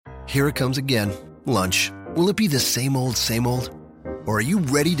Here it comes again. Lunch. Will it be the same old, same old? Or are you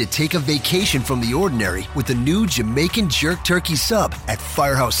ready to take a vacation from the ordinary with the new Jamaican Jerk Turkey Sub at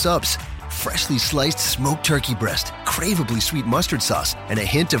Firehouse Subs? Freshly sliced smoked turkey breast, craveably sweet mustard sauce, and a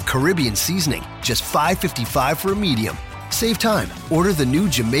hint of Caribbean seasoning. Just $5.55 for a medium. Save time. Order the new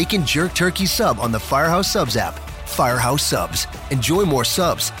Jamaican Jerk Turkey Sub on the Firehouse Subs app. Firehouse Subs. Enjoy more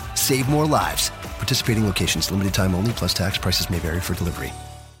subs. Save more lives. Participating locations. Limited time only, plus tax. Prices may vary for delivery.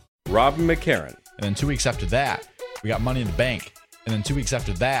 Robin McCarran. And then 2 weeks after that, we got Money in the Bank. And then 2 weeks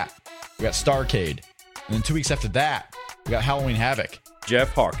after that, we got Starrcade. And then 2 weeks after that, we got Halloween Havoc.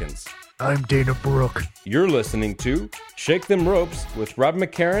 Jeff Hawkins. I'm Dana Brooke. You're listening to Shake Them Ropes with Robin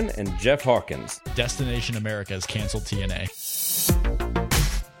McCarran and Jeff Hawkins. Destination America has canceled TNA.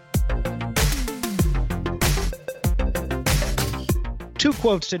 Two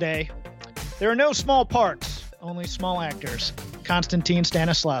quotes today. There are no small parts, only small actors. Konstantin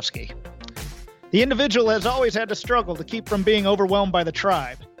Stanislavski. The individual has always had to struggle to keep from being overwhelmed by the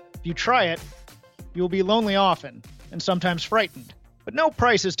tribe. If you try it, you will be lonely often, and sometimes frightened. But no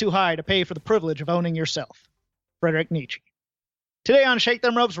price is too high to pay for the privilege of owning yourself. Frederick Nietzsche. Today on Shake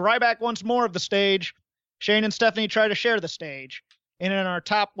Them Ropes, Ryback wants more of the stage. Shane and Stephanie try to share the stage. And in our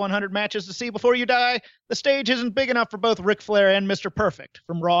top 100 matches to see before you die, the stage isn't big enough for both Ric Flair and Mr. Perfect.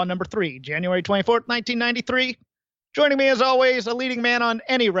 From Raw number 3, January 24th, 1993. Joining me as always, a leading man on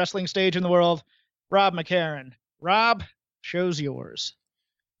any wrestling stage in the world, Rob McCarran. Rob, show's yours.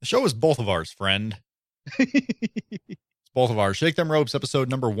 The show is both of ours, friend. Both of ours. Shake Them Ropes, episode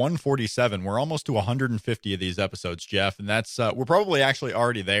number 147. We're almost to 150 of these episodes, Jeff, and that's we're probably actually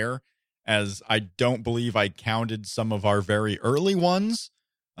already there, as I don't believe I counted some of our very early ones.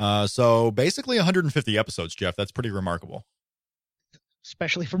 So basically 150 episodes, Jeff. That's pretty remarkable.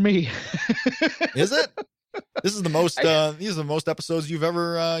 Especially for me. Is it? This is the most. These are the most episodes you've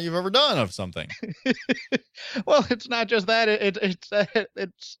ever done of something. Well, it's not just that. It's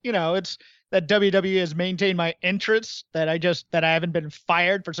that WWE has maintained my interest. That I haven't been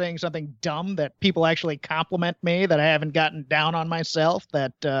fired for saying something dumb. That people actually compliment me. That I haven't gotten down on myself.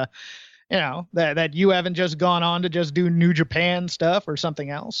 That that you haven't just gone on to just do New Japan stuff or something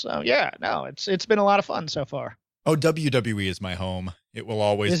else. So yeah, no, it's been a lot of fun so far. Oh, WWE is my home. It will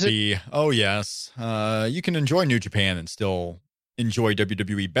always be. Oh, yes. You can enjoy New Japan and still enjoy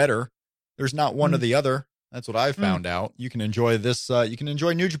WWE better. There's not one or the other. That's what I've found out. You can enjoy this. You can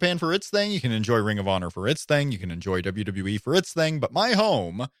enjoy New Japan for its thing. You can enjoy Ring of Honor for its thing. You can enjoy WWE for its thing. But my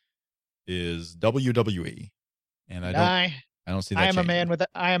home is WWE. And I don't see that. I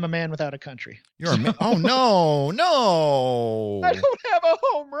am a man without a country. You're a man. Oh, no. I don't have a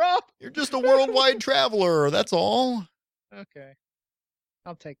home, Rob. You're just a worldwide traveler. That's all. Okay.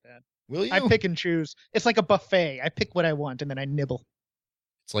 I'll take that. Will you? I pick and choose. It's like a buffet. I pick what I want and then I nibble.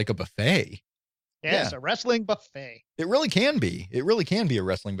 It's like a buffet. Yes, a wrestling buffet. It really can be. It really can be a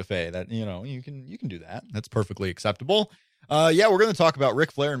wrestling buffet. That you can do that. That's perfectly acceptable. We're going to talk about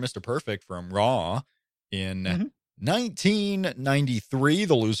Ric Flair and Mr. Perfect from Raw in 1993,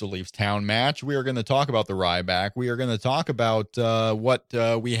 the loser leaves town match. We are going to talk about the Ryback. We are going to talk about what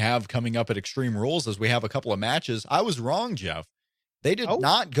we have coming up at Extreme Rules, as we have a couple of matches. I was wrong, Jeff. They did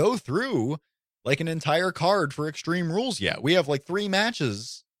not go through like an entire card for Extreme Rules yet. We have like 3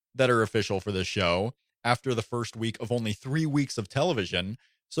 matches that are official for this show after the first week of only 3 weeks of television.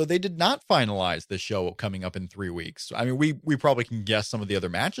 So they did not finalize this show coming up in 3 weeks. I mean, we probably can guess some of the other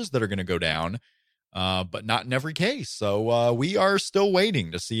matches that are going to go down, but not in every case. So we are still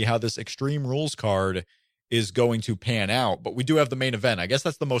waiting to see how this Extreme Rules card is going to pan out. But we do have the main event. I guess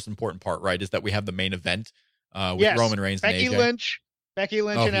that's the most important part, right? Is that we have the main event with Roman Reigns and AJ. Becky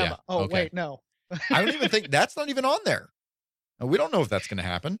Lynch and Emma. Oh, okay. Wait, no. I don't even think that's not even on there. We don't know if that's going to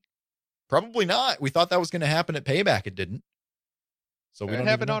happen. Probably not. We thought that was going to happen at Payback. It didn't. So we it don't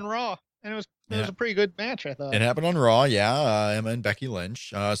happened on Raw, and it was a pretty good match, I thought. It happened on Raw, Emma and Becky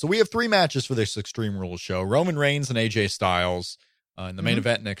Lynch. So we have 3 matches for this Extreme Rules show. Roman Reigns and AJ Styles in the main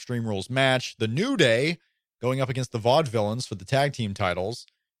event in Extreme Rules match. The New Day going up against the Vaudevillains for the tag team titles,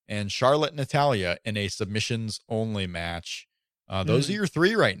 and Charlotte and Natalya in a submissions-only match. Those are your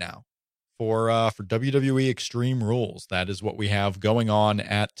 3 right now for WWE Extreme Rules. That is what we have going on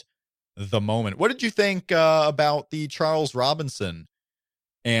at the moment. What did you think about the Charles Robinson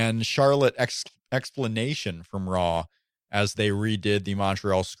and Charlotte explanation from Raw as they redid the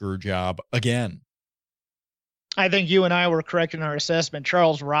Montreal Screwjob again? I think you and I were correct in our assessment.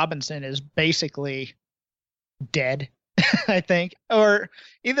 Charles Robinson is basically dead, I think. Or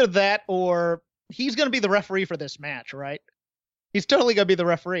either that or he's going to be the referee for this match, right? He's totally going to be the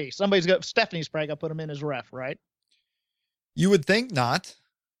referee. Stephanie's probably going to put him in as ref, right? You would think not.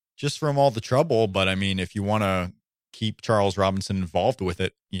 just from all the trouble. But I mean, if you want to keep Charles Robinson involved with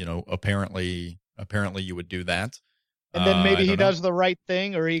it, apparently you would do that. And then maybe he does the right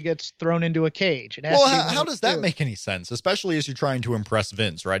thing, or he gets thrown into a cage. Well, how does that make any sense? Especially as you're trying to impress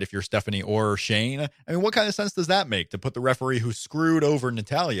Vince, right? If you're Stephanie or Shane, I mean, what kind of sense does that make to put the referee who screwed over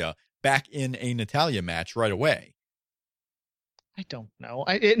Natalya back in a Natalya match right away? I don't know.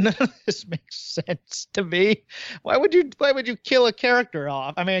 None of this makes sense to me. Why would you kill a character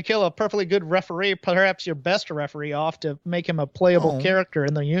off? I mean, kill a perfectly good referee, perhaps your best referee, off to make him a playable character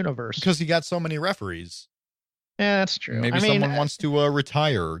in the universe. Because you got so many referees. Yeah, that's true. Maybe someone wants to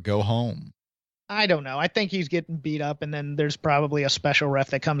retire or go home. I don't know. I think he's getting beat up, and then there's probably a special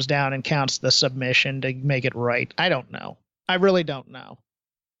ref that comes down and counts the submission to make it right. I don't know. I really don't know.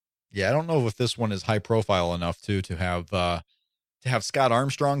 Yeah, I don't know if this one is high profile enough to have Scott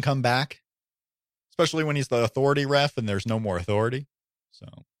Armstrong come back, especially when he's the authority ref and there's no more authority. So,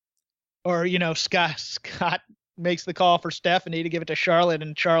 or Scott makes the call for Stephanie to give it to Charlotte,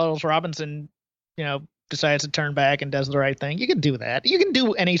 and Charles Robinson, decides to turn back and does the right thing. You can do that. You can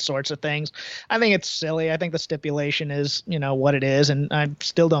do any sorts of things. I think it's silly. I think the stipulation is, what it is, and I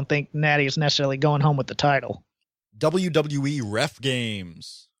still don't think Natty is necessarily going home with the title. WWE Ref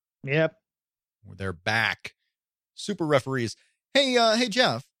Games. Yep. They're back. Super referees. Hey,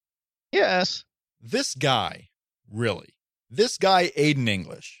 Jeff. Yes. This guy, Aiden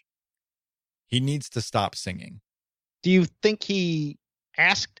English, he needs to stop singing. Do you think he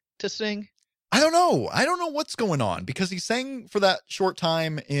asked to sing? I don't know. I don't know what's going on, because he sang for that short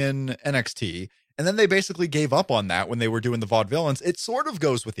time in NXT, and then they basically gave up on that when they were doing the Vaudevillains. It sort of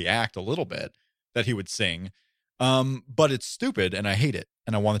goes with the act a little bit that he would sing, but it's stupid, and I hate it,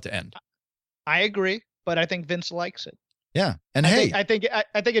 and I want it to end. I agree, but I think Vince likes it. Yeah, and I think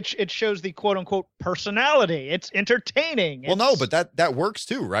it shows the quote unquote personality. It's entertaining. Well, no, but that works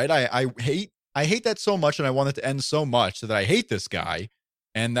too, right? I hate that so much, and I want it to end so much so that I hate this guy.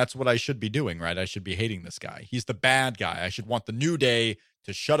 And that's what I should be doing, right? I should be hating this guy. He's the bad guy. I should want the New Day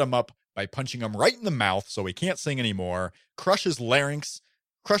to shut him up by punching him right in the mouth so he can't sing anymore, crush his larynx,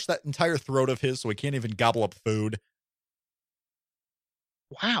 crush that entire throat of his so he can't even gobble up food.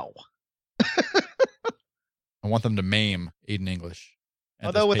 Wow. I want them to maim Aiden English.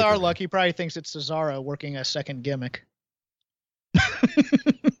 Although with our luck, he probably thinks it's Cesaro working a second gimmick.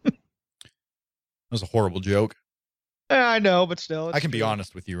 That was a horrible joke. I know, but still. I can be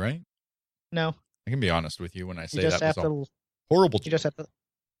honest with you, right? No. I can be honest with you when I say that was a horrible joke. You just have to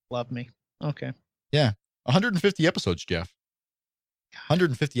love me. Okay. Yeah. 150 episodes, Jeff.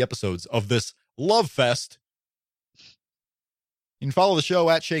 150 episodes of this love fest. You can follow the show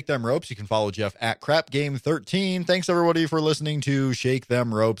at Shake Them Ropes. You can follow Jeff at CrapGame13. Thanks, everybody, for listening to Shake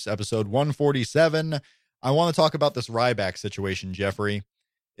Them Ropes, episode 147. I want to talk about this Ryback situation, Jeffrey.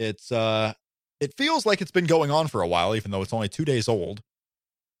 It feels like it's been going on for a while, even though it's only 2 days old.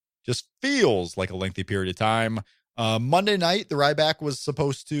 Just feels like a lengthy period of time. Monday night, the Ryback was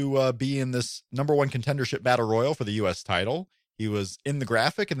supposed to be in this number one contendership battle royal for the U.S. title. He was in the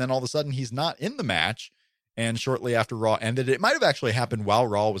graphic, and then all of a sudden, he's not in the match. And shortly after Raw ended, it might have actually happened while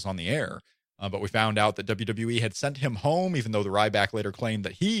Raw was on the air. But we found out that WWE had sent him home, even though the Ryback later claimed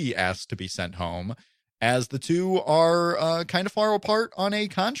that he asked to be sent home, as the two are kind of far apart on a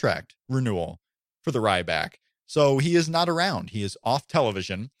contract renewal for the Ryback. So he is not around. He is off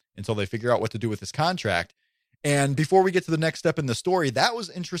television until they figure out what to do with his contract. And before we get to the next step in the story, that was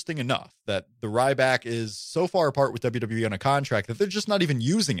interesting enough that the Ryback is so far apart with WWE on a contract that they're just not even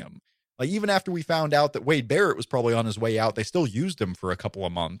using him. Like, even after we found out that Wade Barrett was probably on his way out, they still used him for a couple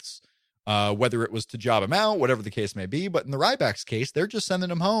of months, whether it was to job him out, whatever the case may be. But in the Ryback's case, they're just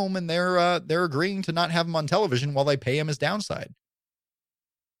sending him home, and they're agreeing to not have him on television while they pay him his downside.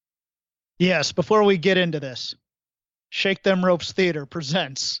 Yes, before we get into this, Shake Them Ropes Theater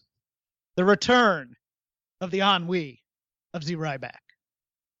presents the return of the ennui of the Ryback.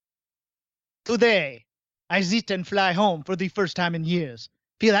 Today, I sit and fly home for the first time in years.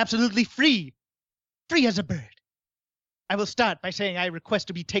 Feel absolutely free as a bird. I will start by saying I request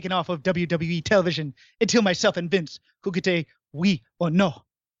to be taken off of WWE television until myself and Vince could get a oui or no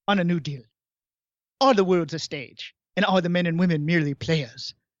on a new deal. All the world's a stage, and all the men and women merely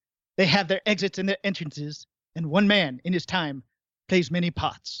players. They have their exits and their entrances, and one man in his time plays many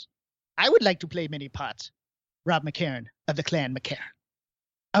parts. I would like to play many parts. Rob McCarran of the Clan McCarran.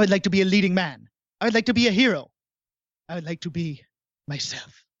 I would like to be a leading man. I would like to be a hero. I would like to be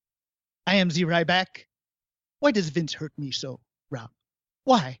myself. I am the Ryback. Why does Vince hurt me so, Rob?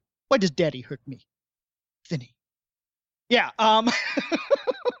 Why? Why does Daddy hurt me? Vinny. Yeah,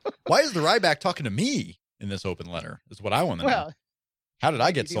 Why is the Ryback talking to me in this open letter, is what I want to know. How did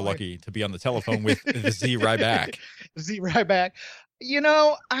I get so lucky to be on the telephone with the Z Ryback? Z Ryback.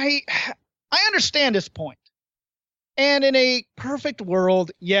 I understand his point. And in a perfect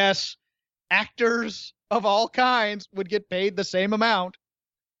world, yes, actors of all kinds would get paid the same amount.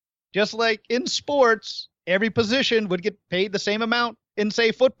 Just like in sports, every position would get paid the same amount in,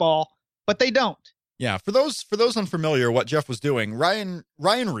 say, football, but they don't. Yeah, for those unfamiliar, what Jeff was doing, Ryan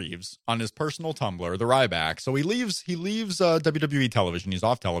Reeves on his personal Tumblr, the Ryback. So he leaves WWE television. He's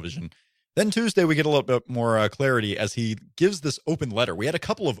off television. Then Tuesday we get a little bit more clarity as he gives this open letter. We had a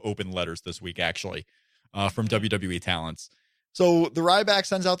couple of open letters this week actually from WWE talents. So the Ryback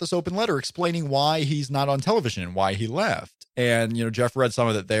sends out this open letter explaining why he's not on television and why he left. And Jeff read some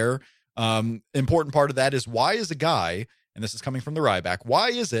of it there. Important part of that is, why is a guy, and this is coming from the Ryback, why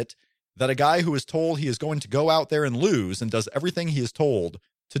is it that a guy who is told he is going to go out there and lose and does everything he is told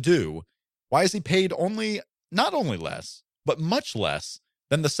to do, why is he paid not only less, but much less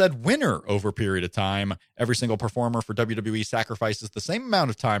than the said winner over a period of time? Every single performer for WWE sacrifices the same amount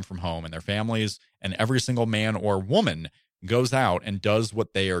of time from home and their families, and every single man or woman goes out and does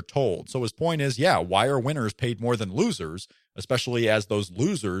what they are told. So his point is, why are winners paid more than losers, especially as those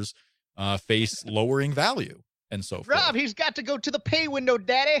losers face lowering value and so forth? Rob, he's got to go to the pay window,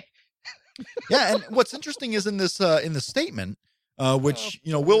 daddy. Yeah, and what's interesting is in this statement, which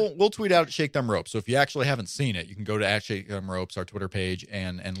we'll tweet out at Shake Them Ropes. So if you actually haven't seen it, you can go to at Shake Them Ropes, our Twitter page,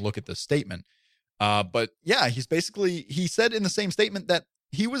 and look at the statement. But yeah, he said in the same statement that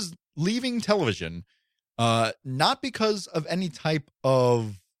he was leaving television not because of any type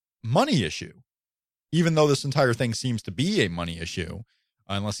of money issue, even though this entire thing seems to be a money issue,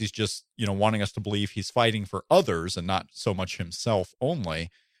 unless he's just wanting us to believe he's fighting for others and not so much himself only.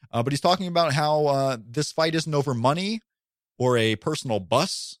 But he's talking about how this fight isn't over money or a personal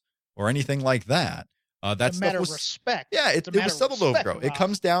bus or anything like that. That's a matter of respect. Yeah, it was settled over. It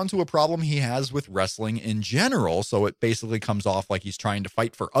comes down to a problem he has with wrestling in general. So it basically comes off like he's trying to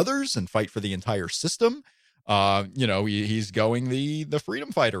fight for others and fight for the entire system. He's going the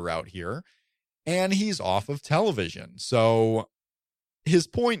freedom fighter route here, and he's off of television. So his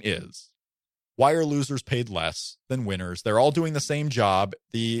point is, why are losers paid less than winners? They're all doing the same job.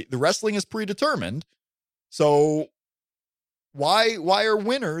 The wrestling is predetermined. So why are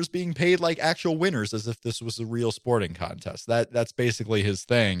winners being paid like actual winners, as if this was a real sporting contest? That's basically his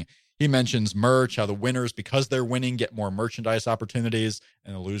thing. He mentions merch, how the winners, because they're winning, get more merchandise opportunities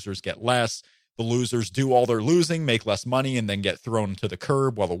and the losers get less. The losers do all their losing, make less money, and then get thrown to the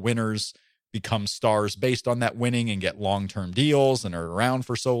curb, while the winners become stars based on that winning and get long-term deals and are around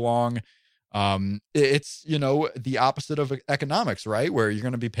for so long. It's the opposite of economics, right? Where you're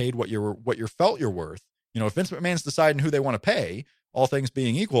going to be paid what you're felt you're worth. If Vince McMahon's deciding who they want to pay, all things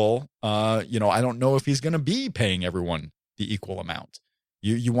being equal, I don't know if he's going to be paying everyone the equal amount.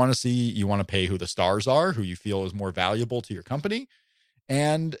 You want to pay who the stars are, who you feel is more valuable to your company.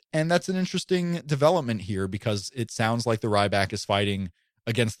 And that's an interesting development here, because it sounds like the Ryback is fighting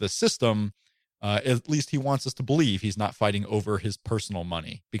against the system. At least he wants us to believe he's not fighting over his personal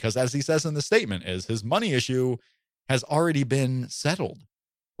money, because as he says in the statement, is his money issue has already been settled.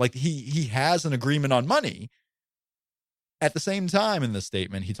 Like he has an agreement on money. At the same time, in the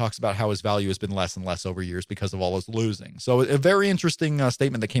statement, he talks about how his value has been less and less over years because of all his losing. So a very interesting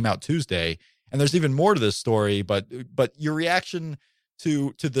statement that came out Tuesday. And there's even more to this story, but your reaction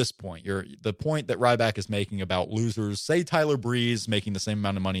to this point, the point that Ryback is making about losers, say Tyler Breeze making the same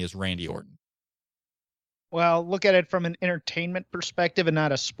amount of money as Randy Orton. Well, look at it from an entertainment perspective and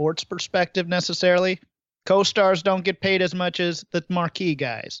not a sports perspective necessarily. Co-stars don't get paid as much as the marquee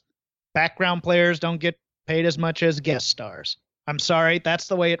guys. Background players don't get paid as much as guest stars. I'm sorry, that's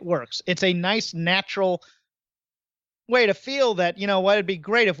the way it works. It's a nice, natural way to feel that, it'd be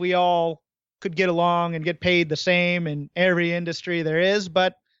great if we all could get along and get paid the same in every industry there is.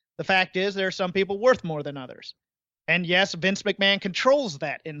 But the fact is, there are some people worth more than others. And yes, Vince McMahon controls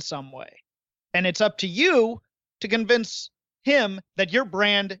that in some way. And it's up to you to convince him that your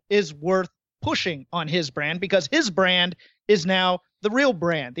brand is worth pushing on his brand, because his brand is now the real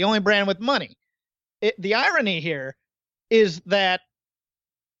brand, the only brand with money. The irony here is that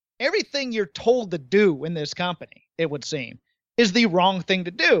everything you're told to do in this company, it would seem, is the wrong thing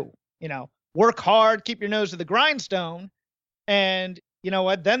to do. Work hard, keep your nose to the grindstone, and you know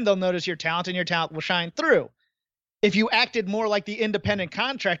what? Then they'll notice your talent, and your talent will shine through. If you acted more like the independent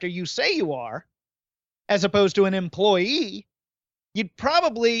contractor you say you are, as opposed to an employee, you'd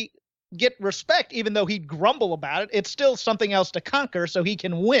probably get respect, even though he'd grumble about it. It's still something else to conquer so he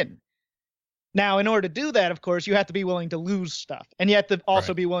can win. Now, in order to do that, of course, you have to be willing to lose stuff, and you have to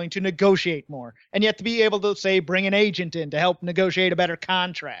also be willing to negotiate more, and you have to be able to, say, bring an agent in to help negotiate a better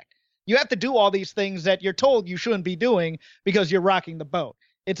contract. You have to do all these things that you're told you shouldn't be doing because you're rocking the boat.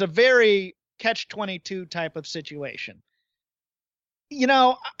 It's a very catch-22 type of situation. You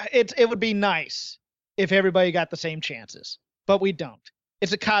know, it would be nice if everybody got the same chances, but we don't.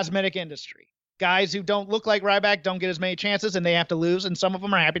 It's a cosmetic industry. Guys who don't look like Ryback don't get as many chances, and they have to lose, and some of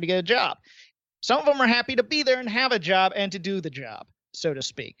them are happy to get a job. Some of them are happy to be there and have a job and to do the job, so to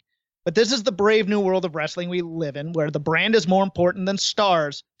speak. But this is the brave new world of wrestling we live in, where the brand is more important than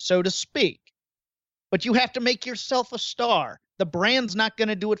stars, so to speak. But you have to make yourself a star. The brand's not going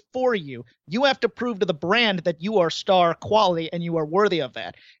to do it for you. You have to prove to the brand that you are star quality and you are worthy of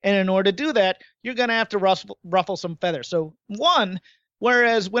that. And in order to do that, you're going to have to ruffle some feathers. So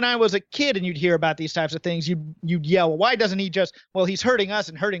whereas when I was a kid and you'd hear about these types of things, you'd yell, well, why doesn't he just, well, he's hurting us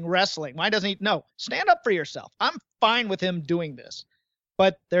and hurting wrestling. Why doesn't he? No, stand up for yourself. I'm fine with him doing this,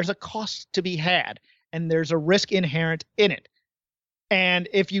 but there's a cost to be had and there's a risk inherent in it. And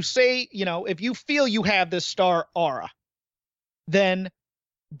if you say, if you feel you have this star aura, then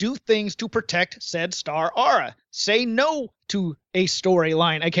do things to protect said star aura. Say no to a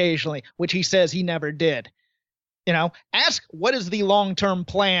storyline occasionally, which he says he never did. Ask what is the long-term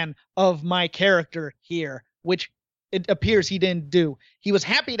plan of my character here, which it appears he didn't do. He was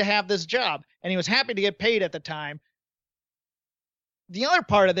happy to have this job, and he was happy to get paid at the time. The other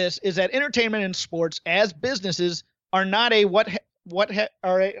part of this is that entertainment and sports as businesses are not they're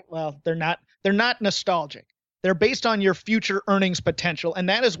not nostalgic. They're based on your future earnings potential, and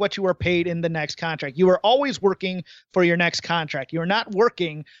that is what you are paid in the next contract. You are always working for your next contract. You are not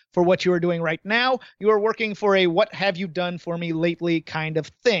working for what you are doing right now. You are working for a what have you done for me lately kind of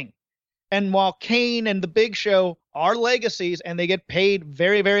thing. And while Kane and The Big Show are legacies and they get paid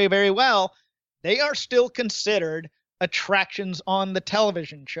very, very, very well, they are still considered attractions on the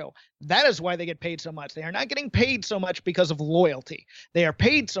television show. That is why they get paid so much. They are not getting paid so much because of loyalty. They are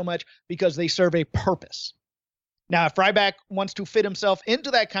paid so much because they serve a purpose. Now, if Ryback wants to fit himself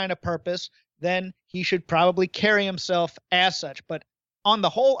into that kind of purpose, then he should probably carry himself as such. But on the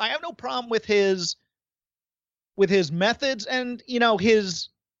whole, I have no problem with his methods, and his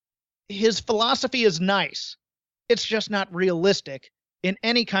philosophy is nice. It's just not realistic in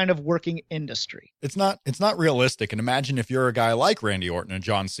any kind of working industry. It's not realistic. And imagine if you're a guy like Randy Orton and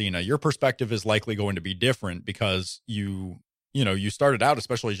John Cena, your perspective is likely going to be different because you started out,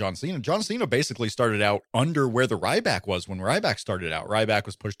 especially John Cena. John Cena basically started out under where the Ryback was when Ryback started out. Ryback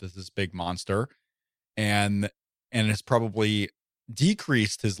was pushed as this big monster and has probably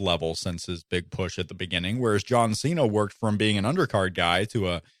decreased his level since his big push at the beginning, whereas John Cena worked from being an undercard guy to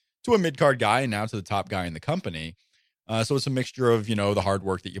a mid-card guy and now to the top guy in the company. So it's a mixture of, the hard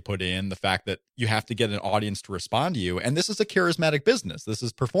work that you put in, the fact that you have to get an audience to respond to you. And this is a charismatic business. This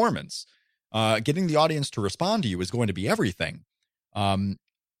is performance. Getting the audience to respond to you is going to be everything.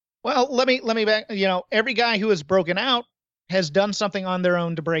 Well, let me back. Every guy who has broken out has done something on their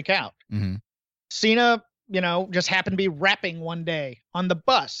own to break out. Mm-hmm. Cena, just happened to be rapping one day on the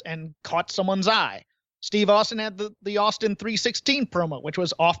bus and caught someone's eye. Steve Austin had the Austin 316 promo, which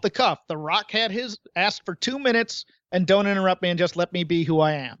was off the cuff. The Rock had his asked for 2 minutes and don't interrupt me and just let me be who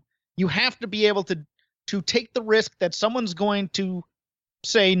I am. You have to be able to take the risk that someone's going to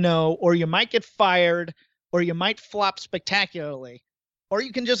say no, or you might get fired, or you might flop spectacularly, or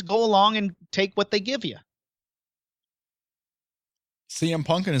you can just go along and take what they give you. CM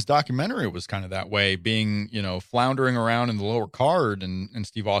Punk in his documentary was kind of that way, being, floundering around in the lower card, and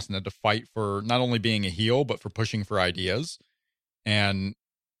Steve Austin had to fight for not only being a heel, but for pushing for ideas and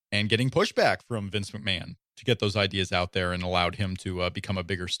getting pushback from Vince McMahon to get those ideas out there and allowed him to become a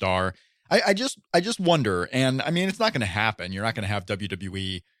bigger star. I just wonder, and I mean, it's not going to happen. You're not going to have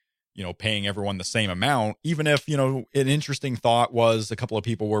WWE, paying everyone the same amount, even if, an interesting thought was a couple of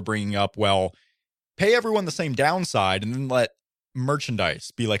people were bringing up, well, pay everyone the same downside and then let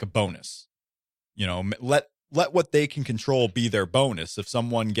merchandise be like a bonus. Let what they can control be their bonus. If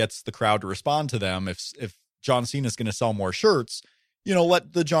someone gets the crowd to respond to them, if John Cena is going to sell more shirts,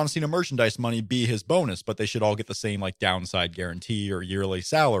 let the John Cena merchandise money be his bonus, but they should all get the same like downside guarantee or yearly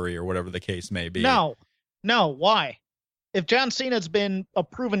salary or whatever the case may be. No, why? If John Cena's been a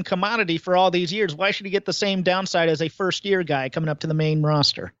proven commodity for all these years, why should he get the same downside as a first-year guy coming up to the main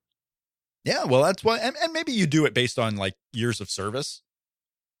roster? Yeah, well, that's why, and maybe you do it based on like years of service,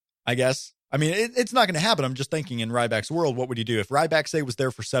 I guess. I mean, it's not going to happen. I'm just thinking in Ryback's world, what would you do if Ryback, say, was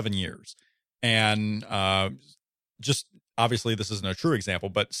there for 7 years? And just obviously this isn't a true example,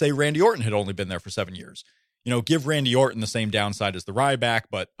 but say Randy Orton had only been there for 7 years. give Randy Orton the same downside as the Ryback,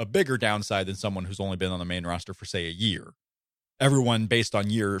 but a bigger downside than someone who's only been on the main roster for, say, a year. Everyone based on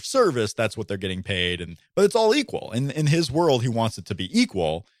year of service, that's what they're getting paid. But it's all equal. In his world, he wants it to be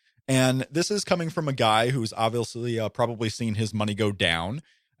equal. And this is coming from a guy who's obviously probably seen his money go down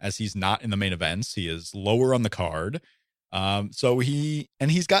as he's not in the main events. He is lower on the card. So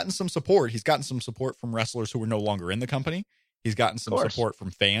he's gotten some support. He's gotten some support from wrestlers who are no longer in the company. He's gotten some support from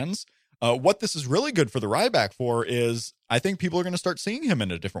fans. What this is really good for the Ryback for is I think people are going to start seeing him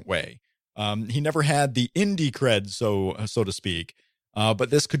in a different way. He never had the indie cred, so to speak. But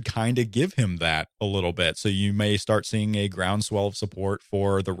this could kind of give him that a little bit. So you may start seeing a groundswell of support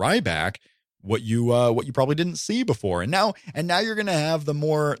for the Ryback, what you probably didn't see before. And now you're going to have the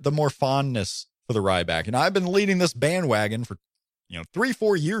more fondness for the Ryback. And I've been leading this bandwagon for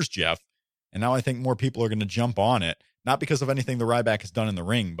 3-4 years, Jeff. And now I think more people are going to jump on it, not because of anything the Ryback has done in the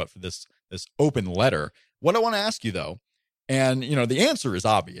ring, but for this open letter. What I want to ask you though, and, the answer is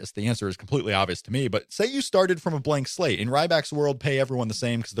obvious. The answer is completely obvious to me. But say you started from a blank slate. In Ryback's world, pay everyone the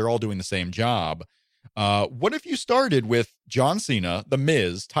same because they're all doing the same job. What if you started with John Cena, The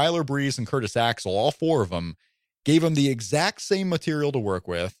Miz, Tyler Breeze, and Curtis Axel, all four of them, gave them the exact same material to work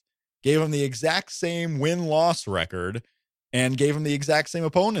with, gave them the exact same win-loss record, and gave them the exact same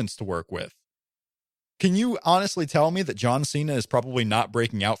opponents to work with? Can you honestly tell me that John Cena is probably not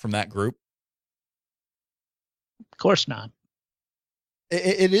breaking out from that group? Of course not.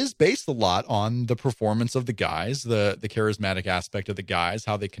 It is based a lot on the performance of the guys, the charismatic aspect of the guys,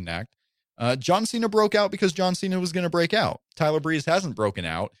 how they connect. John Cena broke out because John Cena was going to break out. Tyler Breeze hasn't broken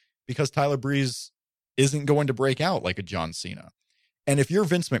out because Tyler Breeze isn't going to break out like a John Cena. And if you're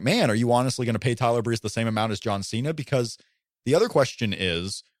Vince McMahon, are you honestly going to pay Tyler Breeze the same amount as John Cena? Because the other question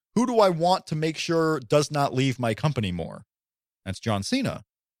is, who do I want to make sure does not leave my company more? That's John Cena.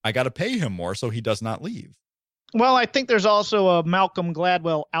 I got to pay him more so he does not leave. Well, I think there's also a Malcolm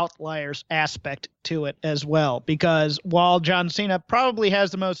Gladwell outliers aspect to it as well, because while John Cena probably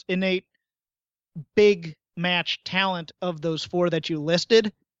has the most innate big match talent of those four that you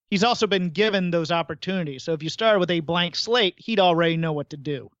listed, he's also been given those opportunities. So if you started with a blank slate, he'd already know what to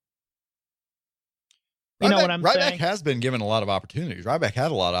do. You know what I'm saying? Ryback has been given a lot of opportunities. Ryback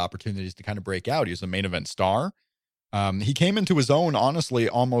had a lot of opportunities to kind of break out. He was a main event star. He came into his own, honestly,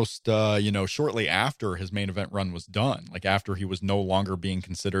 almost, shortly after his main event run was done, like after he was no longer being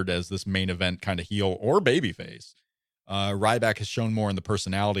considered as this main event kind of heel or babyface. Ryback has shown more in the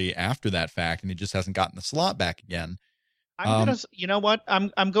personality after that fact, and he just hasn't gotten the slot back again. You know what?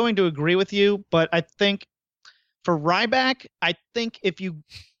 I'm going to agree with you, but I think for Ryback, I think if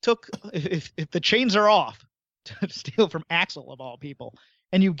the chains are off, to steal from Axel of all people,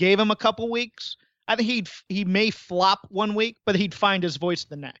 and you gave him a couple weeks, I think he may flop one week, but he'd find his voice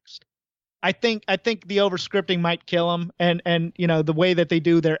the next. I think the overscripting might kill him, and the way that they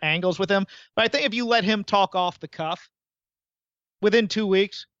do their angles with him. But I think if you let him talk off the cuff, within 2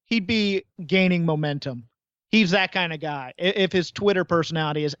 weeks, he'd be gaining momentum. He's that kind of guy. If his Twitter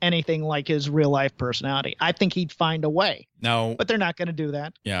personality is anything like his real life personality, I think he'd find a way. No, but they're not going to do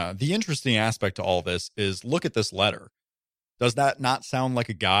that. Yeah. The interesting aspect to all this is look at this letter. Does that not sound like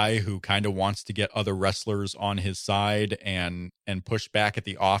a guy who kind of wants to get other wrestlers on his side and push back at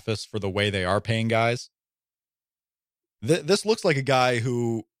the office for the way they are paying guys? This looks like a guy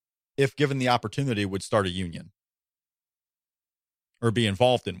who, if given the opportunity, would start a union or be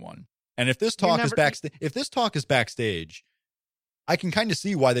involved in one. And if this talk is backstage, I can kind of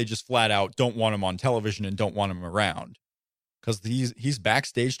see why they just flat out don't want him on television and don't want him around, because he's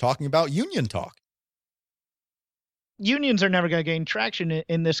backstage talking about union talk. Unions are never going to gain traction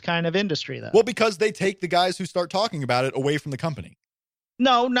in this kind of industry, though. Well, because they take the guys who start talking about it away from the company.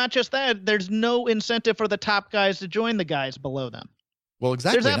 No, not just that. There's no incentive for the top guys to join the guys below them. Well,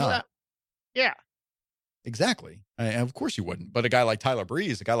 exactly not. Yeah. Exactly. Of course you wouldn't. But a guy like Tyler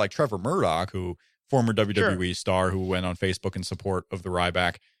Breeze, a guy like Trevor Murdoch, who former WWE star who went on Facebook in support of the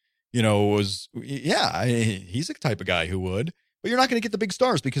Ryback, he's a type of guy who would. But you're not going to get the big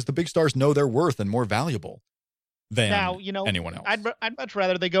stars because the big stars know their worth and more valuable than anyone else. I'd much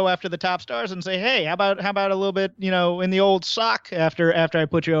rather they go after the top stars and say, hey, how about a little bit, in the old sock after I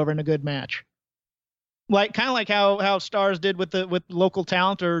put you over in a good match. Like kind of like how stars did with local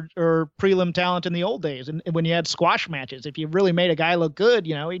talent or prelim talent in the old days. And when you had squash matches, if you really made a guy look good,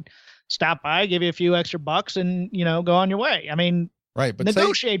 he'd stop by, give you a few extra bucks and, go on your way. I mean, right. But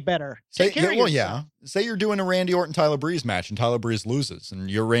negotiate better. Take care of yourself. Yeah. Say you're doing a Randy Orton, Tyler Breeze match and Tyler Breeze loses and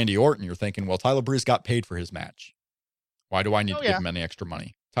you're Randy Orton. You're thinking, well, Tyler Breeze got paid for his match. Why do I need to give him any extra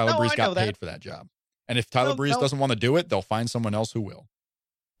money? Tyler Breeze got paid for that job. And if Tyler Breeze doesn't want to do it, they'll find someone else who will.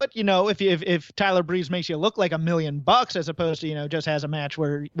 But if Tyler Breeze makes you look like $1 million as opposed to just has a match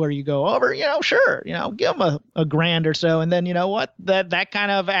where you go over, sure, give him a grand or so, and then you know what, that kind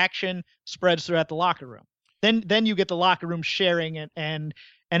of action spreads throughout the locker room. Then you get the locker room sharing it, and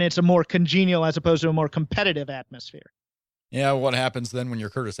it's a more congenial as opposed to a more competitive atmosphere. Yeah, what happens then when you're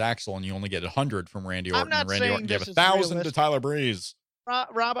Curtis Axel and you only get 100 from Randy Orton, and Randy Orton gave 1,000 to Tyler Breeze?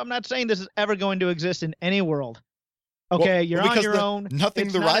 Rob, I'm not saying this is ever going to exist in any world. Okay, you're on your own. Nothing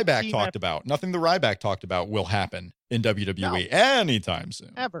the Ryback talked about. Nothing the Ryback talked about will happen in WWE anytime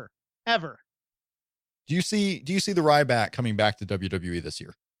soon. Ever. Do you see the Ryback coming back to WWE this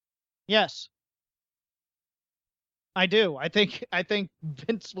year? Yes. I do. I think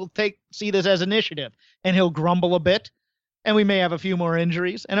Vince will see this as initiative, and he'll grumble a bit, and we may have a few more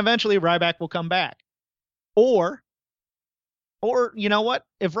injuries, and eventually Ryback will come back. Or you know what?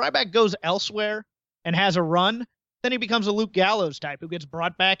 If Ryback goes elsewhere and has a run, then he becomes a Luke Gallows type who gets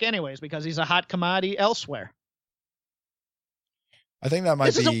brought back anyways because he's a hot commodity elsewhere. I think that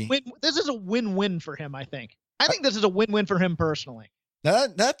might be... This is a win-win for him, I think. I think this is a win-win for him personally. I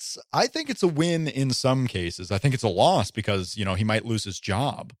think it's a win in some cases. I think it's a loss because, he might lose his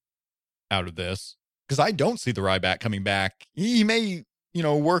job out of this. Because I don't see the Ryback coming back. He may,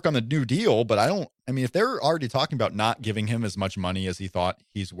 work on the new deal, but if they're already talking about not giving him as much money as he thought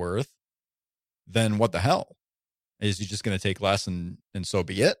he's worth, then what the hell? Is he just going to take less and so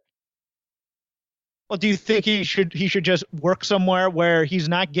be it? Well, do you think he should just work somewhere where he's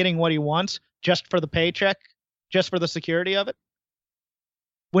not getting what he wants just for the paycheck, just for the security of it?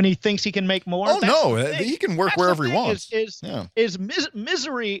 When he thinks he can make more? Oh, no, he can work wherever he wants.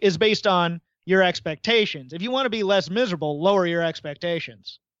 Misery is based on your expectations. If you want to be less miserable, lower your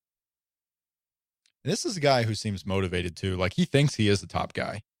expectations. This is a guy who seems motivated too. Like he thinks he is the top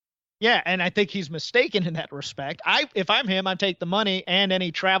guy. Yeah, and I think he's mistaken in that respect. If I'm him, I'd take the money and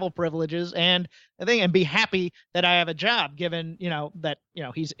any travel privileges and be happy that I have a job, given, that,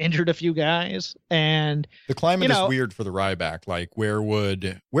 he's injured a few guys. And the climate is weird for the Ryback. Like, where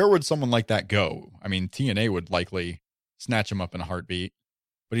would someone like that go? I mean, TNA would likely snatch him up in a heartbeat,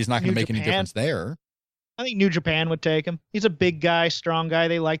 but he's not going to make any difference there. I think New Japan would take him. He's a big guy, strong guy.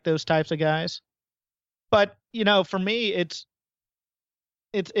 They like those types of guys. But, for me,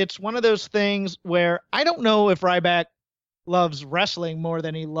 it's one of those things where I don't know if Ryback loves wrestling more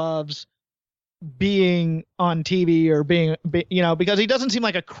than he loves being on TV or being, because he doesn't seem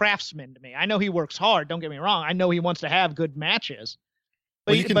like a craftsman to me. I know he works hard. Don't get me wrong. I know he wants to have good matches.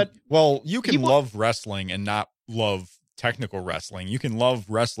 But you can love wrestling and not love technical wrestling. You can love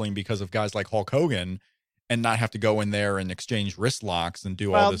wrestling because of guys like Hulk Hogan and not have to go in there and exchange wrist locks and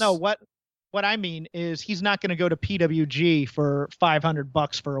do all this. Well, no, what I mean is he's not going to go to PWG for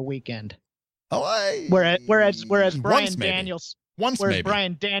 $500 for a weekend. Whereas Bryan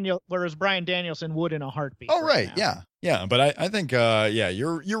Danielson would in a heartbeat. Oh, right. Now. Yeah. But I think,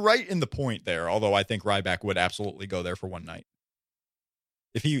 you're right in the point there. Although I think Ryback would absolutely go there for one night.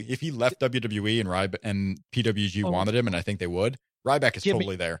 If he left WWE and PWG wanted him, and I think they would, Ryback is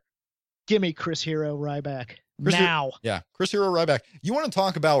totally there. Give me Chris Hero Ryback. Now. Chris Hero Ryback. You want to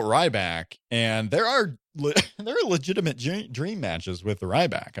talk about Ryback, and there are legitimate dream matches with the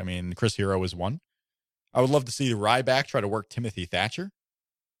Ryback. I mean, Chris Hero is one. I would love to see Ryback try to work Timothy Thatcher.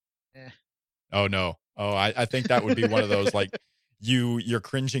 Oh, no. Oh, I think that would be one of those, like, you're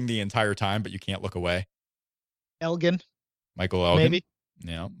cringing the entire time, but you can't look away. Michael Elgin. Maybe.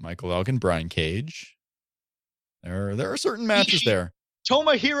 Yeah, Michael Elgin, Brian Cage. There are certain matches there.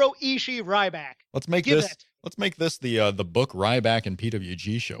 Tomohiro Ishii Ryback. Let's make this the book Ryback and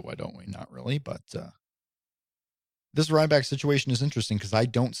PWG show. Why don't we? Not really, but this Ryback situation is interesting because I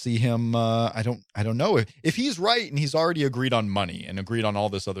don't see him. I don't know if he's right and he's already agreed on money and agreed on all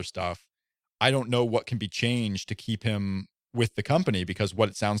this other stuff. I don't know what can be changed to keep him with the company, because what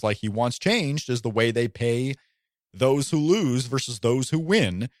it sounds like he wants changed is the way they pay those who lose versus those who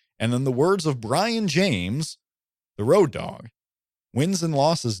win. And in the words of Brian James, the Road Dogg, wins and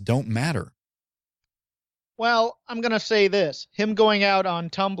losses don't matter. Well, I'm going to say this. Him going out on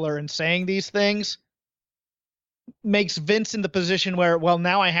Tumblr and saying these things makes Vince in the position where, well,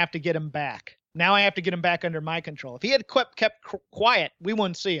 now I have to get him back. Now I have to get him back under my control. If he had kept quiet, we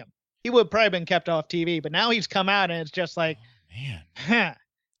wouldn't see him. He would have probably been kept off TV, but now he's come out and it's just like,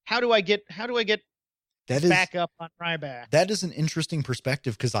 how do I get back up on Ryback? That is an interesting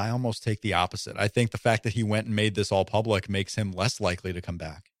perspective, because I almost take the opposite. I think the fact that he went and made this all public makes him less likely to come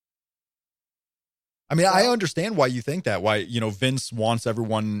back. I mean, I understand why you think that. Why, Vince wants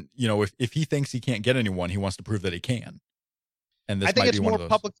everyone, if he thinks he can't get anyone, he wants to prove that he can. And this might be one of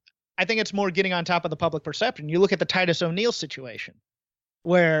those. I think it's more getting on top of the public perception. You look at the Titus O'Neil situation.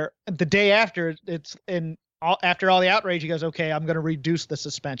 where the day after after all the outrage, he goes, okay, I'm going to reduce the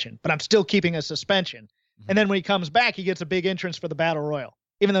suspension, but I'm still keeping a suspension. Mm-hmm. And then when he comes back, he gets a big entrance for the Battle Royal.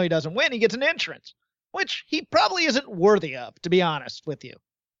 Even though he doesn't win, he gets an entrance, which he probably isn't worthy of, to be honest with you.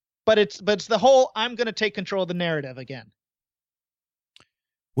 But it's the whole, I'm going to take control of the narrative again.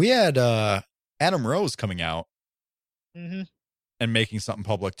 We had Adam Rose coming out mm-hmm. and making something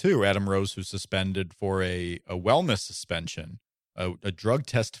public too. Adam Rose, who's suspended for a wellness suspension, a drug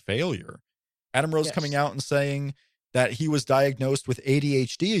test failure. Adam Rose coming out and saying that he was diagnosed with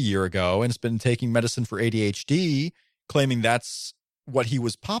ADHD a year ago and has been taking medicine for ADHD, claiming that's what he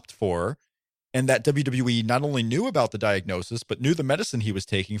was popped for, and that WWE not only knew about the diagnosis, but knew the medicine he was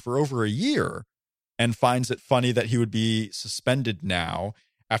taking for over a year, and finds it funny that he would be suspended now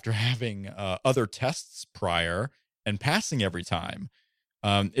after having other tests prior and passing every time.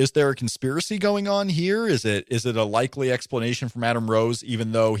 Is there a conspiracy going on here? Is it a likely explanation from Adam Rose,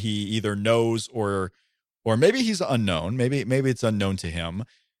 even though he either knows or maybe he's unknown, maybe it's unknown to him,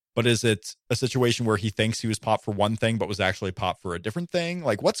 but is it a situation where he thinks he was popped for one thing but was actually popped for a different thing?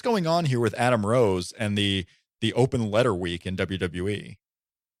 Like, what's going on here with Adam Rose and the open letter week in WWE?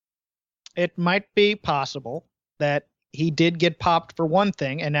 It might be possible that he did get popped for one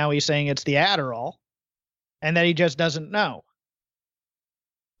thing and now he's saying it's the Adderall and that he just doesn't know.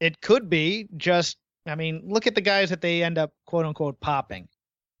 It could be just, I mean, look at the guys that they end up, quote unquote, popping.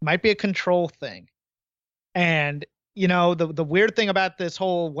 Might be a control thing. And, you know, the weird thing about this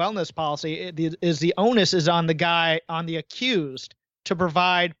whole wellness policy is the onus is on the accused to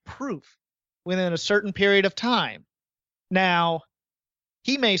provide proof within a certain period of time. Now,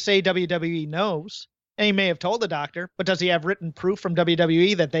 he may say WWE knows, and he may have told the doctor, but does he have written proof from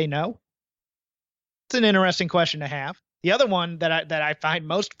WWE that they know? It's an interesting question to have. The other one that I find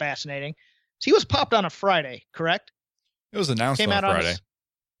most fascinating is he was popped on a Friday, correct? It was announced on a Friday.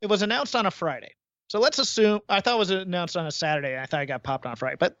 It was announced on a Friday. So let's assume, I thought it was announced on a Saturday, and I thought I got popped on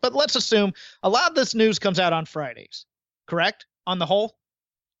Friday. But let's assume a lot of this news comes out on Fridays, correct? On the whole?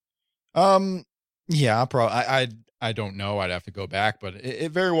 Yeah, I don't know. I'd have to go back, but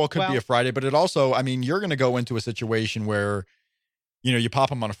it very well could be a Friday. But it also, I mean, you're going to go into a situation where, you know, you pop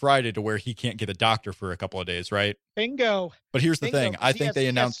him on a Friday to where he can't get a doctor for a couple of days, right? Bingo. But here's the thing. I think they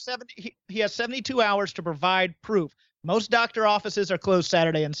announced he has 72 hours to provide proof. Most doctor offices are closed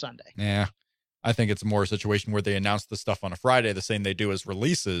Saturday and Sunday. Yeah. I think it's more a situation where they announce the stuff on a Friday, the same they do as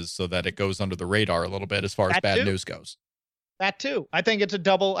releases, so that it goes under the radar a little bit as far as bad news goes. That too. I think it's a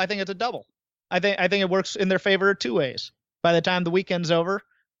double. I think it works in their favor two ways. By the time the weekend's over,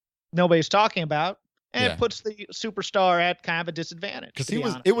 nobody's talking about, and it puts the superstar at kind of a disadvantage.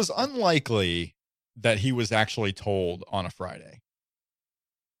 Because it was unlikely that he was actually told on a Friday.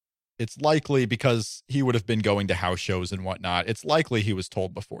 It's likely because he would have been going to house shows and whatnot. It's likely he was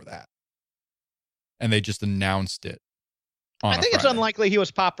told before that. And they just announced it on I think it's unlikely he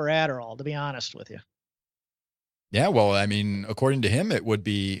was popped for Adderall, to be honest with you. Yeah, well, I mean, according to him, it would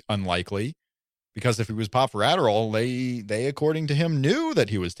be unlikely. Because if he was popped for Adderall, they according to him, knew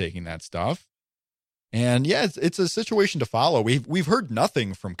that he was taking that stuff. And yeah, it's a situation to follow. We've heard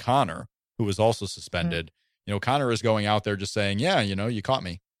nothing from Connor, who was also suspended. Mm-hmm. You know, Connor is going out there just saying, yeah, you know, you caught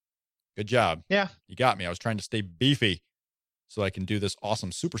me. Good job. Yeah. You got me. I was trying to stay beefy so I can do this awesome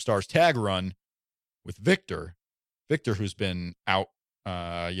Superstars tag run with Victor. Victor, who's been out,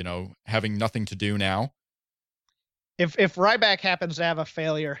 you know, having nothing to do now. If Ryback happens to have a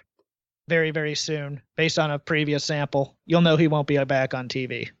failure very, very soon, based on a previous sample, you'll know he won't be back on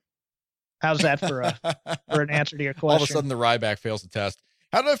TV. How's that for an answer to your question? All of a sudden, the Ryback fails the test.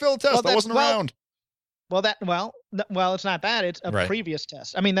 How did I fail the test? I wasn't around. Well, it's not that. It's a previous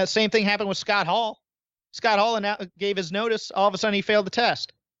test. I mean, that same thing happened with Scott Hall. Scott Hall gave his notice. All of a sudden, he failed the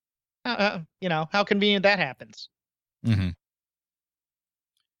test. You know, how convenient that happens. Mm-hmm.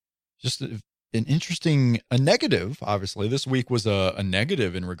 Just a negative. Obviously, this week was a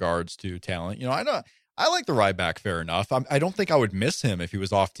negative in regards to talent. You know, I like the Ryback fair enough. I don't think I would miss him if he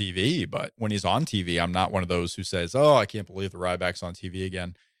was off TV, but when he's on TV, I'm not one of those who says, "Oh, I can't believe the Ryback's on TV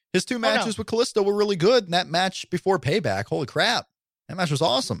again." His two matches with Kalisto were really good, and that match before Payback, holy crap, that match was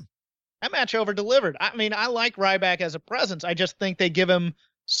awesome. That match over-delivered. I mean, I like Ryback as a presence. I just think they give him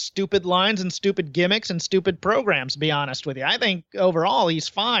stupid lines and stupid gimmicks and stupid programs, to be honest with you. I think overall he's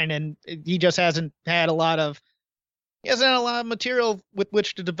fine, and he just hasn't had a lot of material with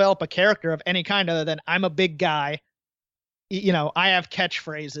which to develop a character of any kind other than I'm a big guy. You know, I have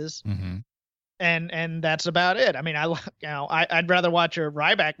catchphrases. Mm-hmm. And that's about it. I mean, I'd rather watch a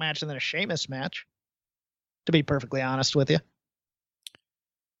Ryback match than a Sheamus match, to be perfectly honest with you.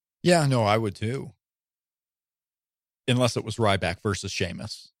 Yeah, no, I would too. unless it was Ryback versus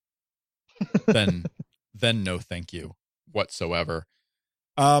Sheamus. then no thank you whatsoever.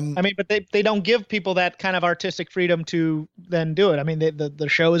 I mean, but they don't give people that kind of artistic freedom to then do it. I mean, the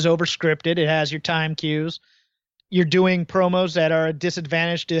show is over scripted. It has your time cues. You're doing promos that are a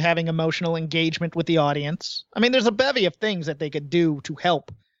disadvantage to having emotional engagement with the audience. I mean, there's a bevy of things that they could do to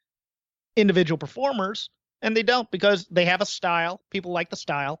help individual performers, and they don't, because they have a style. People like the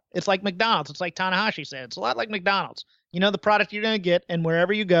style. It's like McDonald's. It's like Tanahashi said. It's a lot like McDonald's. You know the product you're going to get, and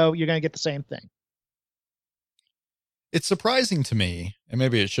wherever you go, you're going to get the same thing. It's surprising to me, and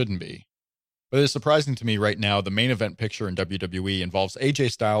maybe it shouldn't be, but it's surprising to me right now. The main event picture in WWE involves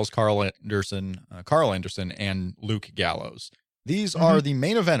AJ Styles, Carl Anderson, and Luke Gallows. These are the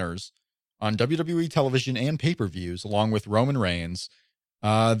main eventers on WWE television and pay-per-views, along with Roman Reigns.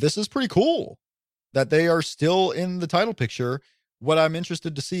 This is pretty cool that they are still in the title picture. What I'm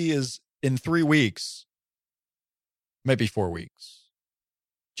interested to see is in 3 weeks, maybe 4 weeks,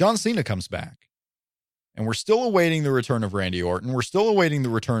 John Cena comes back. And we're still awaiting the return of Randy Orton. We're still awaiting the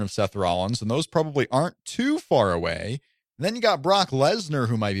return of Seth Rollins, and those probably aren't too far away. And then you got Brock Lesnar,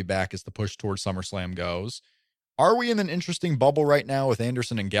 who might be back as the push towards SummerSlam goes. Are we in an interesting bubble right now with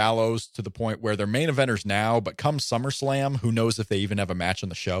Anderson and Gallows to the point where they're main eventers now, but come SummerSlam, who knows if they even have a match on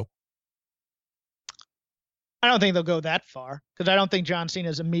the show? I don't think they'll go that far, because I don't think John Cena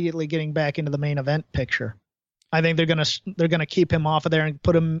is immediately getting back into the main event picture. I think they're gonna keep him off of there and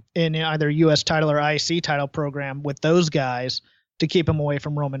put him in either U.S. title or IC title program with those guys to keep him away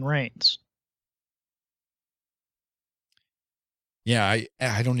from Roman Reigns. Yeah,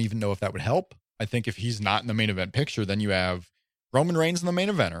 I don't even know if that would help. I think if he's not in the main event picture, then you have Roman Reigns in the main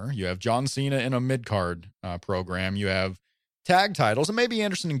eventer. You have John Cena in a mid-card program. You have tag titles, and maybe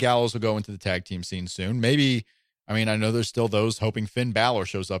Anderson and Gallows will go into the tag team scene soon. Maybe, I mean, I know there's still those hoping Finn Balor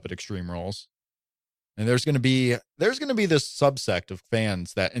shows up at Extreme Rules. And there's going to be this subsect of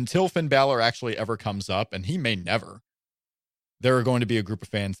fans that until Finn Balor actually ever comes up, and he may never, there are going to be a group of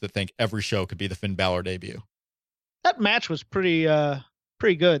fans that think every show could be the Finn Balor debut. That match was pretty good.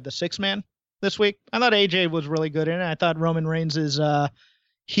 The 6-man this week. I thought AJ was really good in it. I thought Roman Reigns'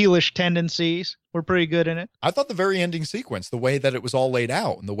 heelish tendencies were pretty good in it. I thought the very ending sequence, the way that it was all laid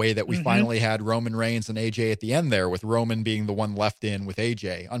out, and the way that we finally had Roman Reigns and AJ at the end there, with Roman being the one left in with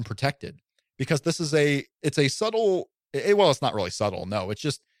AJ unprotected. Because this is it's a subtle, well, it's not really subtle. No, it's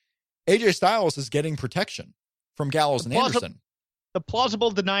just AJ Styles is getting protection from Gallows and Anderson. The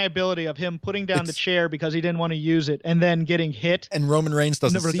plausible deniability of him putting down the chair because he didn't want to use it and then getting hit. And Roman Reigns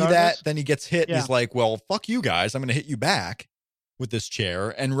doesn't see that. Then he gets hit. And he's like, well, fuck you guys. I'm going to hit you back with this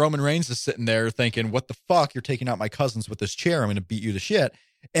chair. And Roman Reigns is sitting there thinking, what the fuck? You're taking out my cousins with this chair. I'm going to beat you to shit.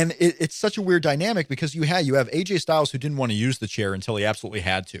 And it's such a weird dynamic because you have AJ Styles who didn't want to use the chair until he absolutely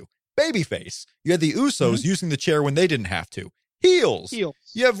had to. Babyface. You had the Usos using the chair when they didn't have to. Heels. You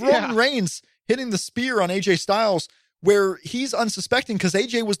have Roman Reigns hitting the spear on AJ Styles where he's unsuspecting because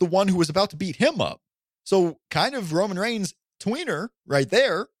AJ was the one who was about to beat him up. So kind of Roman Reigns tweener right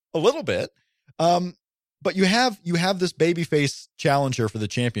there a little bit. But you have this babyface challenger for the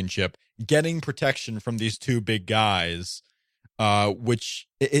championship getting protection from these two big guys, which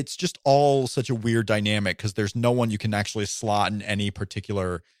it's just all such a weird dynamic because there's no one you can actually slot in any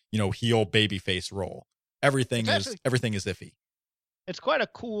particular heel babyface role. Everything is iffy. It's quite a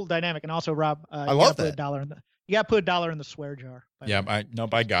cool dynamic, and also Rob, I love that. You got to put $1 in the swear jar. Yeah,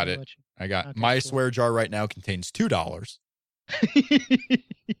 I got it. I got okay, my cool. Swear jar right now contains $2.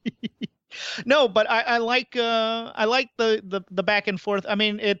 No, but I like the back and forth. I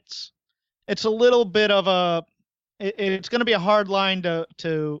mean, it's a little bit of a. It's going to be a hard line to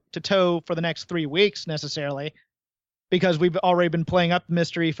toe for the next 3 weeks necessarily, because we've already been playing up the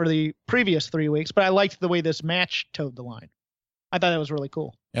mystery for the previous 3 weeks. But I liked the way this match towed the line. I thought that was really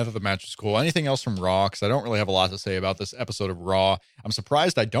cool. Yeah, I thought the match was cool. Anything else from Raw? Because I don't really have a lot to say about this episode of Raw. I'm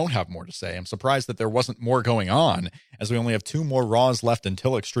surprised I don't have more to say. I'm surprised that there wasn't more going on, as we only have 2 more Raws left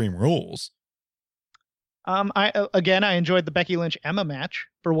until Extreme Rules. I enjoyed the Becky Lynch Emma match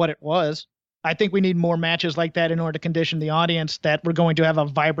for what it was. I think we need more matches like that in order to condition the audience that we're going to have a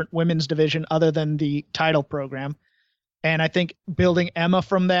vibrant women's division other than the title program. And I think building Emma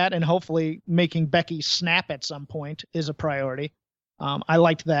from that and hopefully making Becky snap at some point is a priority. I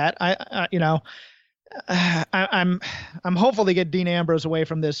liked that. I'm hopeful to get Dean Ambrose away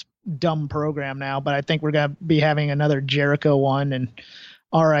from this dumb program now, but I think we're going to be having another Jericho one and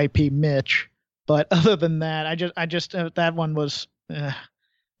RIP Mitch. But other than that, I just that one was.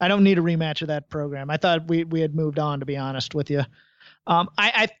 I don't need a rematch of that program. I thought we had moved on, to be honest with you.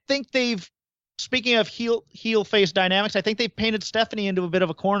 I think they've. Speaking of heel face dynamics, I think they've painted Stephanie into a bit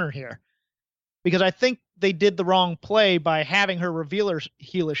of a corner here. because I think they did the wrong play by having her reveal her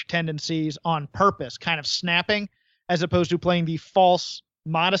heelish tendencies on purpose, kind of snapping, as opposed to playing the false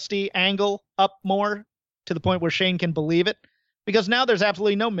modesty angle up more to the point where Shane can believe it. Because now there's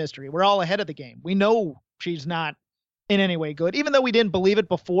absolutely no mystery. We're all ahead of the game. We know she's not in any way good. Even though we didn't believe it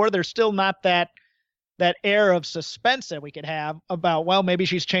before, there's still not that air of suspense that we could have about, well, maybe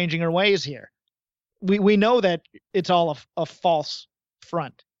she's changing her ways here. We know that it's all a false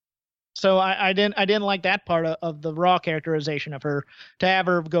front. So I didn't like that part of the Raw characterization of her, to have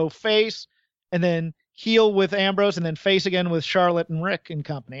her go face and then heel with Ambrose and then face again with Charlotte and Rick and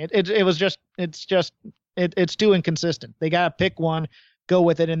company. It's too inconsistent. They got to pick one, go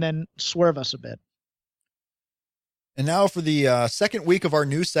with it, and then swerve us a bit. And now for the second week of our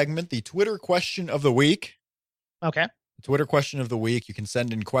new segment, the Twitter question of the week. Okay. The Twitter question of the week. You can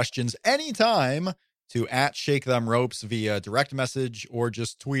send in questions anytime to @ShakeThemRopes via direct message, or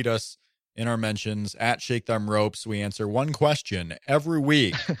just tweet us in our mentions @ShakeThemRopes. We answer one question every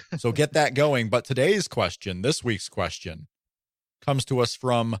week. So get that going. But today's question, this week's question, comes to us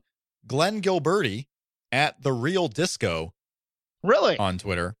from Glenn Gilberti @TheRealDisco. Really? On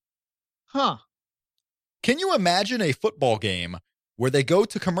Twitter. Huh. Can you imagine a football game where they go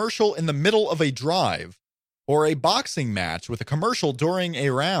to commercial in the middle of a drive, or a boxing match with a commercial during a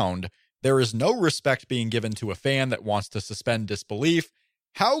round? There is no respect being given to a fan that wants to suspend disbelief.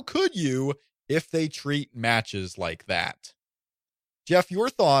 How could you if they treat matches like that? Jeff, your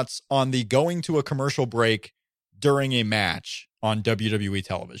thoughts on the going to a commercial break during a match on WWE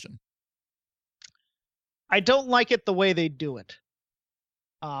television? I don't like it the way they do it.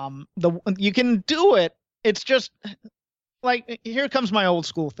 You can do it. It's just like, here comes my old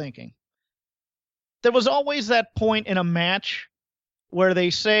school thinking. There was always that point in a match where they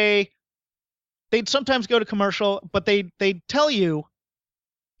say they'd sometimes go to commercial, but they'd tell you,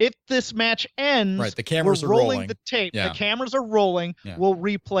 if this match ends, right, the cameras we're are rolling the tape. Yeah. The cameras are rolling. Yeah. We'll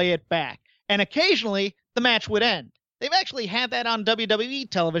replay it back. And occasionally the match would end. They've actually had that on WWE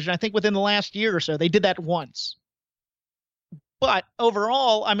television, I think within the last year or so. They did that once. But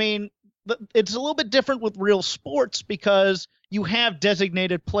overall, I mean, it's a little bit different with real sports because you have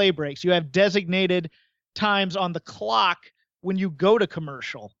designated play breaks. You have designated times on the clock when you go to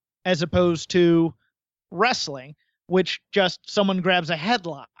commercial, as opposed to wrestling, which just someone grabs a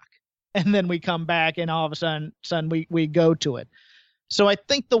headlock and then we come back and all of a sudden we go to it. So I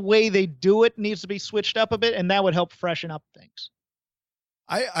think the way they do it needs to be switched up a bit, and that would help freshen up things.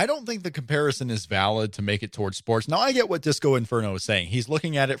 I don't think the comparison is valid to make it towards sports. Now, I get what Disco Inferno is saying. He's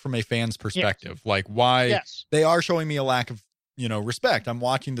looking at it from a fan's perspective. Yes. Like, why they are showing me a lack of, respect. I'm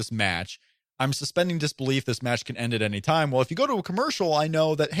watching this match. I'm suspending disbelief. This match can end at any time. Well, if you go to a commercial, I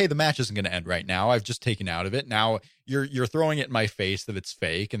know that, hey, the match isn't going to end right now. I've just taken out of it. Now you're throwing it in my face that it's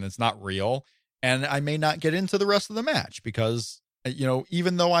fake and it's not real. And I may not get into the rest of the match because,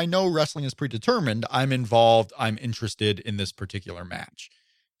 even though I know wrestling is predetermined, I'm involved. I'm interested in this particular match.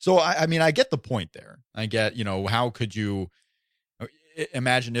 So, I mean, I get the point there. I get, how could you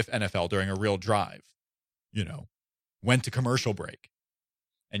imagine if NFL during a real drive, went to commercial break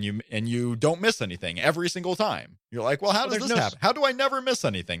and you don't miss anything every single time. You're like, well, how does this happen? How do I never miss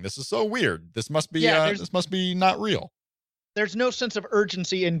anything? This is so weird. This must be this must be not real. There's no sense of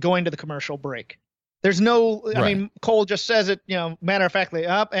urgency in going to the commercial break. There's no, I mean, Cole just says it, matter of factly,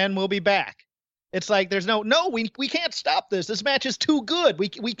 up and we'll be back. It's like there's we can't stop this. This match is too good. We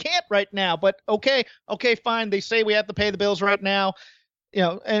can't right now. But okay, fine. They say we have to pay the bills right now,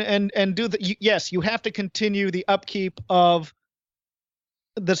 and do yes, you have to continue the upkeep of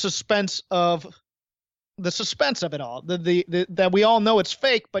the suspense of it all. That we all know it's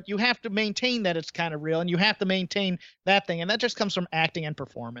fake, but you have to maintain that it's kind of real, and you have to maintain that thing, and that just comes from acting and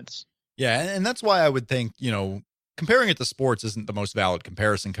performance. Yeah, and that's why I would think, comparing it to sports isn't the most valid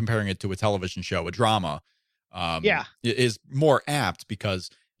comparison. Comparing it to a television show, a drama, is more apt because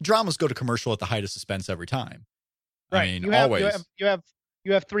dramas go to commercial at the height of suspense every time. Right. I mean, always.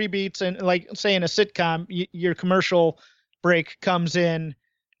 You have three beats, and like say in a sitcom, your commercial break comes in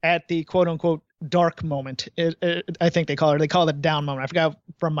at the quote unquote dark moment. I think they call it the down moment. I forgot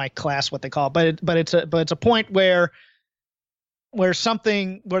from my class what they call it, but it's a point where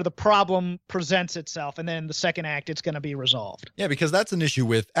the problem presents itself, and then the second act, it's going to be resolved. Yeah, because that's an issue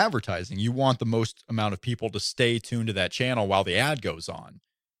with advertising. You want the most amount of people to stay tuned to that channel while the ad goes on.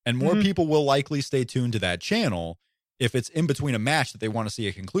 And more people will likely stay tuned to that channel if it's in between a match that they want to see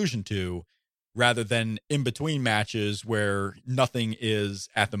a conclusion to, rather than in between matches where nothing is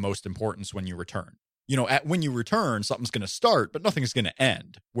at the most importance when you return. When you return, something's going to start, but nothing's going to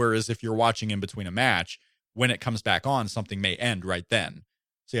end. Whereas if you're watching in between a match, when it comes back on, something may end right then.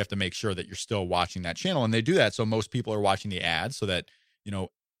 So you have to make sure that you're still watching that channel. And they do that so most people are watching the ads, so that,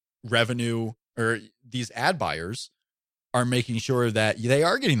 revenue, or these ad buyers are making sure that they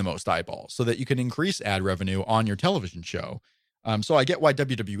are getting the most eyeballs so that you can increase ad revenue on your television show. So I get why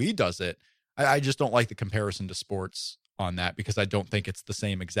WWE does it. I just don't like the comparison to sports on that, because I don't think it's the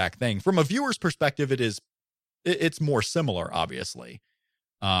same exact thing. From a viewer's perspective, it's more similar, obviously.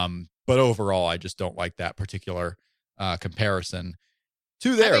 But overall, I just don't like that particular comparison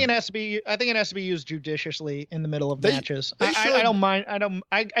to there. I think it has to be used judiciously in the middle of matches. I don't mind.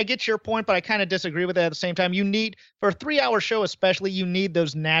 I get your point, but I kind of disagree with it at the same time. You need, for a 3-hour show especially, you need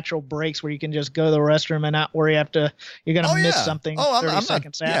those natural breaks where you can just go to the restroom and not worry you're going to miss something 30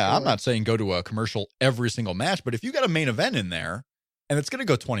 seconds after. Yeah, I'm not saying go to a commercial every single match, but if you got a main event in there and it's going to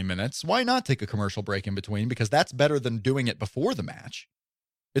go 20 minutes, why not take a commercial break in between? Because that's better than doing it before the match.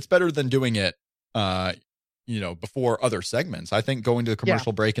 It's better than doing it before other segments. I think going to the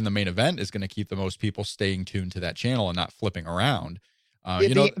commercial break in the main event is going to keep the most people staying tuned to that channel and not flipping around.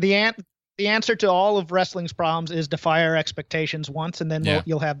 The answer to all of wrestling's problems is defy our expectations once, and then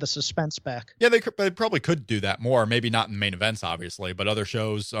you'll have the suspense back. Yeah, they probably could do that more. Maybe not in main events, obviously, but other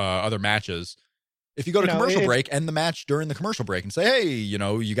shows, other matches. If you go to commercial break, end the match during the commercial break and say, hey,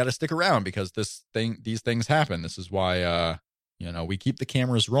 you got to stick around because these things happen. This is why, we keep the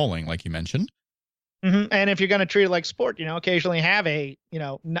cameras rolling, like you mentioned. Mm-hmm. And if you're going to treat it like sport, occasionally have a,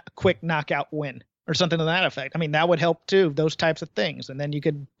 quick knockout win or something to that effect. I mean, that would help too, those types of things. And then you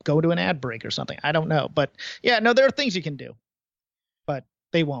could go to an ad break or something. I don't know. But there are things you can do, but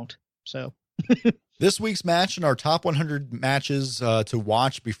they won't. So this week's match in our top 100 matches to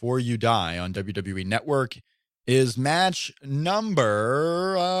watch before you die on WWE Network is match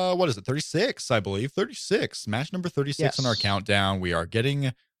number, 36, I believe. 36. Match number 36 on our countdown. We are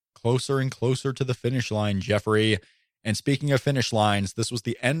getting closer and closer to the finish line, Jeffrey. And speaking of finish lines, this was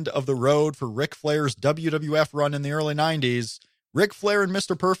the end of the road for Ric Flair's WWF run in the early 90s. Ric Flair and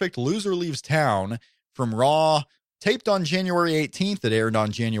Mr. Perfect, Loser Leaves Town, from Raw, taped on January 18th. It aired on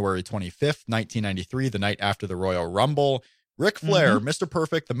January 25th, 1993, the night after the Royal Rumble. Ric Flair, Mr.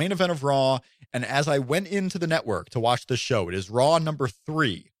 Perfect, the main event of Raw. And as I went into the network to watch this show, it is Raw number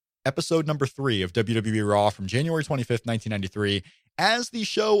 3, episode number 3 of WWE Raw from January 25th, 1993. As the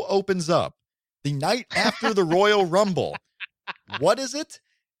show opens up, the night after the Royal Rumble, what is it?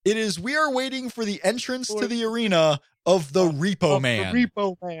 It is, we are waiting for the entrance to the arena of the Repo Man. The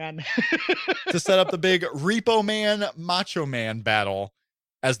Repo Man. To set up the big Repo Man, Macho Man battle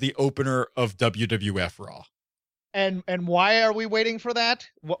as the opener of WWF Raw. And why are we waiting for that?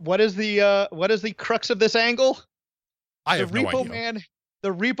 What is the crux of this angle? I have no idea.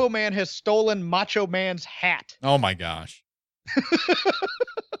 The Repo Man has stolen Macho Man's hat. Oh my gosh.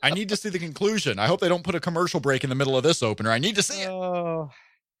 I need to see the conclusion. I hope they don't put a commercial break in the middle of this opener. I need to see it. Oh,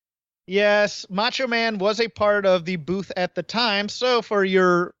 yes. Macho Man was a part of the booth at the time. So for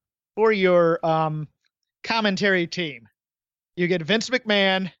your commentary team, you get Vince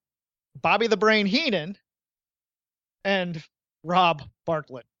McMahon, Bobby the Brain Heenan, and Rob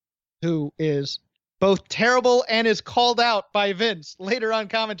Bartlett, who is both terrible and is called out by Vince later on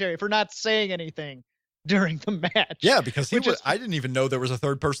commentary for not saying anything during the match. Yeah, because I didn't even know there was a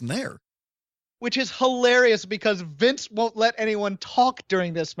third person there. Which is hilarious because Vince won't let anyone talk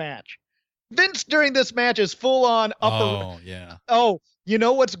during this match. Vince during this match is full on upper. Oh, yeah. Oh, you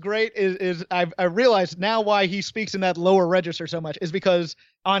know what's great is I realized now why he speaks in that lower register so much is because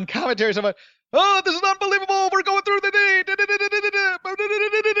on commentary so much, oh, this is unbelievable. We're going through the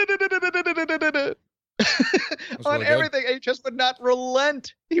on really everything. He just would not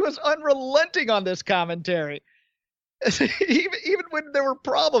relent. He was unrelenting on this commentary. even when there were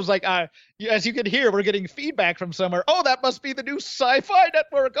problems, like as you can hear, we're getting feedback from somewhere. Oh, that must be the new Sci-Fi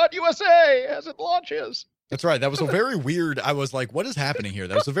Network on USA as it launches. That's right. That was a very weird. I was like, what is happening here?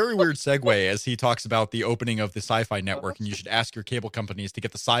 That was a very weird segue as he talks about the opening of the Sci-Fi Network, and you should ask your cable companies to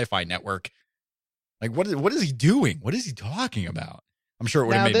get the Sci-Fi Network. Like, what is he doing? What is he talking about? I'm sure it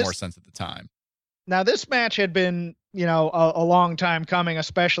would have made more sense at the time. Now, this match had been, a long time coming,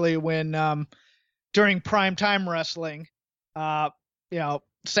 especially when during primetime wrestling,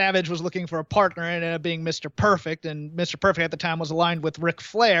 Savage was looking for a partner and ended up being Mr. Perfect. And Mr. Perfect at the time was aligned with Ric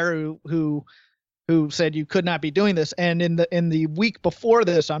Flair, who said you could not be doing this. And in the week before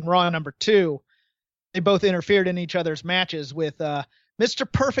this on Raw number 2, they both interfered in each other's matches with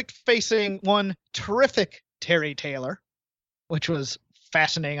Mr. Perfect facing one terrific Terry Taylor, which was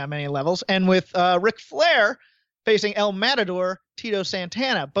fascinating on many levels, and with Ric Flair facing El Matador, Tito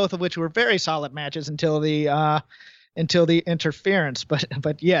Santana, both of which were very solid matches until the interference.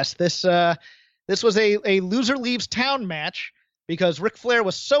 But yes, this was a loser leaves town match because Ric Flair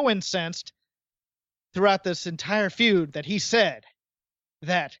was so incensed throughout this entire feud that he said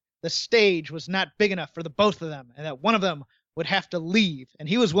that the stage was not big enough for the both of them and that one of them would have to leave. And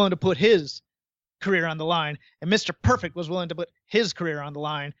he was willing to put his career on the line, and Mr. Perfect was willing to put his career on the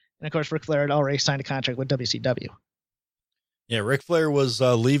line. And of course, Ric Flair had already signed a contract with WCW. Yeah, Ric Flair was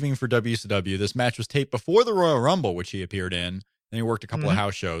leaving for WCW. This match was taped before the Royal Rumble, which he appeared in. And he worked a couple of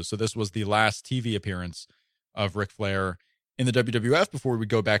house shows. So this was the last TV appearance of Ric Flair in the WWF before we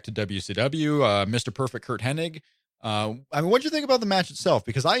go back to WCW. Mr. Perfect, Curt Hennig. I mean, what did you think about the match itself?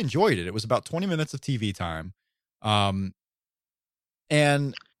 Because I enjoyed it. It was about 20 minutes of TV time.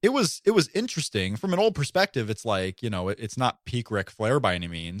 And it was interesting from an old perspective. It's like, it's not peak Ric Flair by any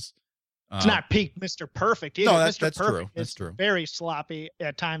means. It's not peak Mr. Perfect either. No, that's true. That's true. Very sloppy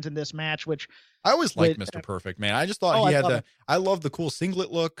at times in this match, which I always liked Mr. Perfect, man. I just thought I love the cool singlet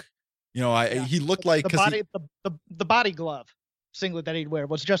look. He looked like the body glove singlet that he'd wear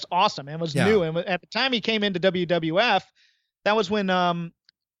was just awesome and was new. And at the time he came into WWF, that was when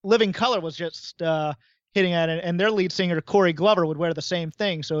Living Color was just hitting at it, and their lead singer Corey Glover would wear the same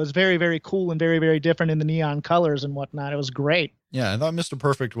thing. So it was very, very cool and very, very different in the neon colors and whatnot. It was great. Yeah, I thought Mr.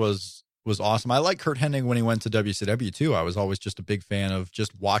 Perfect was awesome. I like Curt Hennig when he went to WCW too. I was always just a big fan of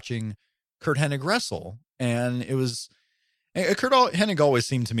just watching Curt Hennig wrestle, and Curt Hennig always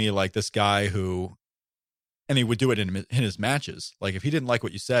seemed to me like this guy who, and he would do it in his matches. Like if he didn't like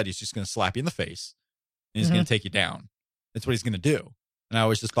what you said, he's just going to slap you in the face and he's going to take you down. That's what he's going to do. And I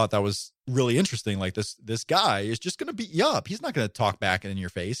always just thought that was really interesting. Like this guy is just going to beat you up. He's not going to talk back in your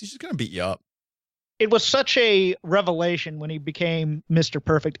face. He's just going to beat you up. It was such a revelation when he became Mr.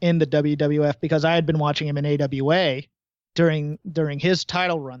 Perfect in the WWF, because I had been watching him in AWA during his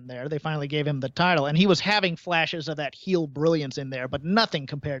title run there. They finally gave him the title, and he was having flashes of that heel brilliance in there, but nothing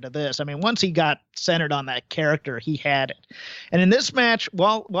compared to this. I mean, once he got centered on that character, he had it. And in this match,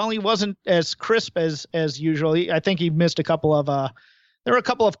 while he wasn't as crisp as usual, I think he missed a couple of there were a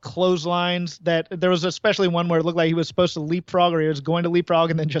couple of clotheslines that there was especially one where it looked like he was supposed to leapfrog, or he was going to leapfrog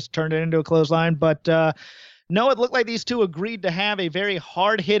and then just turned it into a clothesline. But no, it looked like these two agreed to have a very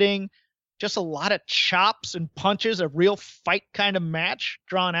hard hitting, just a lot of chops and punches, a real fight kind of match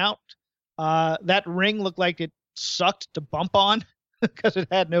drawn out. That ring looked like it sucked to bump on because it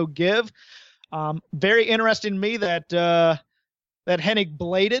had no give. Very interesting to me that Hennig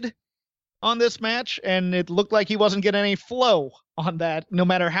bladed on this match, and it looked like he wasn't getting any flow on that, no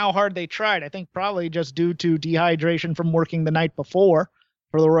matter how hard they tried. I think probably just due to dehydration from working the night before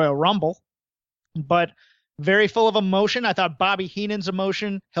for the Royal Rumble. But very full of emotion. I thought Bobby Heenan's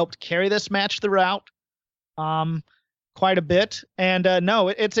emotion helped carry this match throughout quite a bit. And no,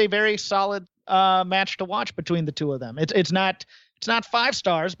 it's a very solid match to watch between the two of them. It's not 5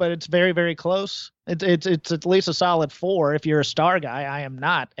 stars, but it's very, very close. It's at least a solid 4 if you're a star guy. I am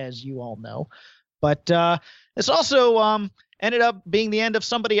not, as you all know. But it's also ended up being the end of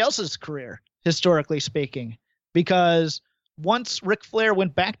somebody else's career, historically speaking, because once Ric Flair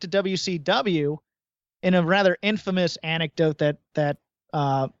went back to WCW, in a rather infamous anecdote that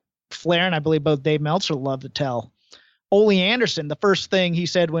Flair and I believe both Dave Meltzer love to tell, Ole Anderson, the first thing he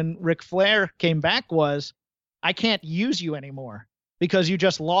said when Ric Flair came back was, "I can't use you anymore because you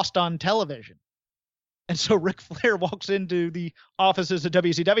just lost on television." And so Ric Flair walks into the offices of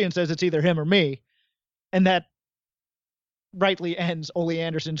WCW and says it's either him or me. And that rightly ends Ole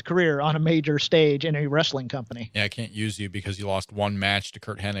Anderson's career on a major stage in a wrestling company. Yeah, I can't use you because you lost one match to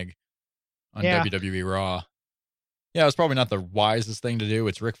Curt Hennig on WWE Raw. Yeah, it's probably not the wisest thing to do.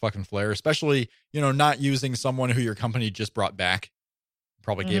 It's Ric fucking Flair, especially, not using someone who your company just brought back.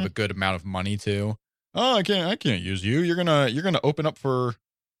 Probably gave a good amount of money to. Oh, I can't use you. You're gonna open up for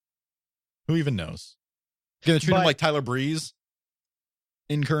who even knows? You're gonna treat him like Tyler Breeze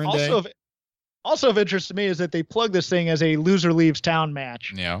in current day. Also of interest to me is that they plug this thing as a loser leaves town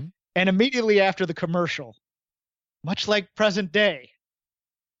match. Yeah. And immediately after the commercial, much like present day,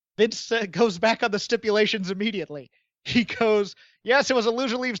 Vince goes back on the stipulations immediately. He goes, "Yes, it was a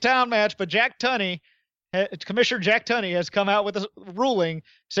loser leaves town match, but Commissioner Jack Tunney has come out with a ruling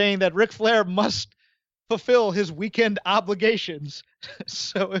saying that Ric Flair must fulfill his weekend obligations.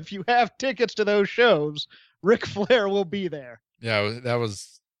 So if you have tickets to those shows, Ric Flair will be there." Yeah,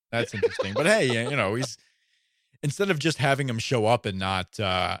 that's interesting. But hey, he's, instead of just having him show up and not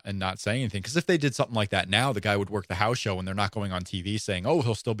say anything, because if they did something like that now, the guy would work the house show and they're not going on TV saying, "Oh,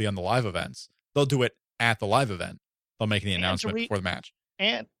 he'll still be on the live events." They'll do it at the live event. They'll make the announcement before the match.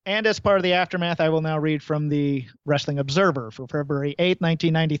 And as part of the aftermath, I will now read from the Wrestling Observer for February 8th,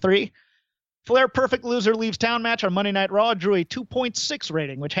 1993. Flair Perfect Loser Leaves Town match on Monday Night Raw drew a 2.6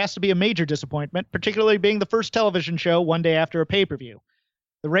 rating, which has to be a major disappointment, particularly being the first television show one day after a pay-per-view.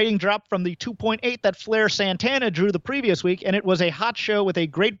 The rating dropped from the 2.8 that Flair Santana drew the previous week, and it was a hot show with a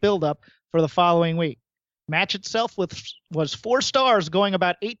great build-up for the following week. Match itself was 4 stars, going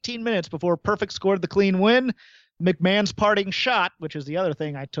about 18 minutes before Perfect scored the clean win. McMahon's parting shot, which is the other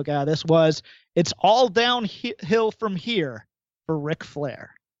thing I took out of this, was it's all downhill from here for Ric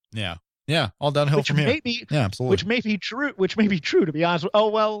Flair. Yeah, all downhill from here. Yeah, absolutely. Which may be true, to be honest. Oh,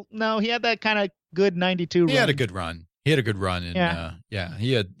 well, no, he had that kind of good 92 run. He had a good run. And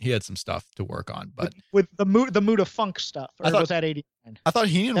he had some stuff to work on. But with the Muda Funk stuff, or was that 89? I thought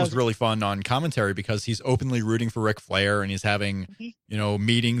Heenan was really fun on commentary because he's openly rooting for Ric Flair, and he's having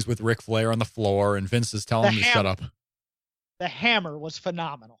meetings with Ric Flair on the floor, and Vince is telling him to shut up. The hammer was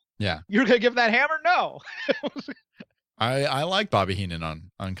phenomenal. Yeah, you're gonna give that hammer? No. I like Bobby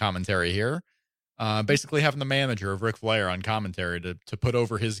Heenan on commentary here. Basically having the manager of Ric Flair on commentary to put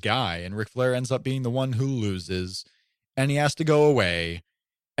over his guy, and Ric Flair ends up being the one who loses, and he has to go away.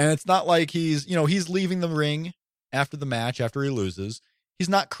 And it's not like he's leaving the ring after the match, after he loses. He's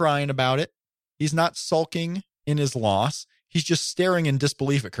not crying about it. He's not sulking in his loss. He's just staring in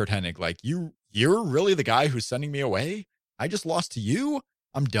disbelief at Curt Hennig, like, you're really the guy who's sending me away? I just lost to you?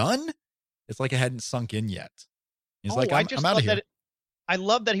 I'm done? It's like it hadn't sunk in yet. He's like, I'm out of here. I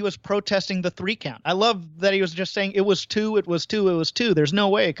love that he was protesting the 3 count. I love that he was just saying it was 2, it was 2, it was 2. There's no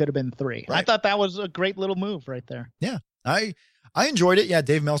way it could have been 3. Right. I thought that was a great little move right there. Yeah, I enjoyed it. Yeah,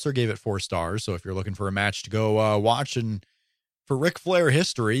 Dave Meltzer gave it 4 stars. So if you're looking for a match to go watch, and for Ric Flair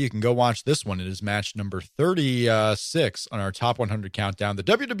history, you can go watch this one. It is match number 36 on our Top 100 Countdown, the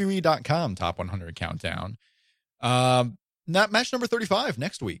WWE.com Top 100 Countdown. Not match number 35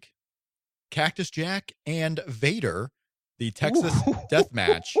 next week. Cactus Jack and Vader, the Texas Death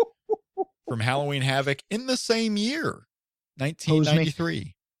Match from Halloween Havoc in the same year,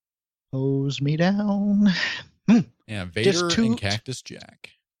 1993. Hose me down. Yeah, Vader and Cactus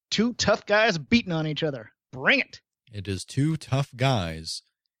Jack. 2 tough guys beating on each other. Bring it. It is 2 tough guys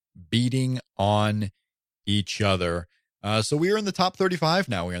beating on each other. So we are in the top 35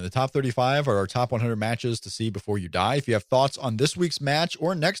 now. We're in the top 35 are our top 100 matches to see before you die. If you have thoughts on this week's match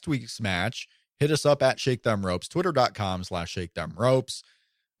or next week's match, hit us up at Shake Them Ropes, twitter.com/Shake Them Ropes.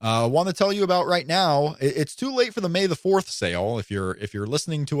 Want to tell you about right now, it's too late for the May the 4th sale. If you're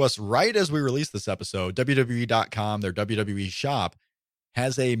listening to us right as we release this episode, WWE.com, their WWE shop,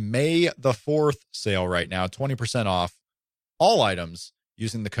 has a May the 4th sale right now, 20% off all items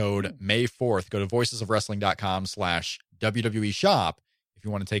using the code May 4th. Go to voicesofwrestling.com/WWE shop if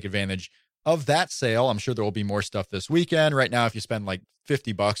you want to take advantage of that sale. I'm sure there will be more stuff this weekend. Right now, if you spend like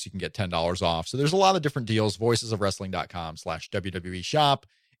 $50, you can get $10 off. So there's a lot of different deals. Voicesofwrestling.com/WWE shop.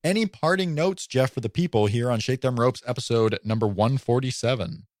 Any parting notes, Jeff, for the people here on Shake Them Ropes episode number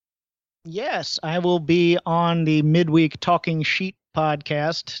 147? Yes, I will be on the midweek Talking Sheet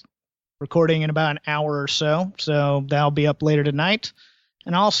podcast, recording in about an hour or so. So that'll be up later tonight.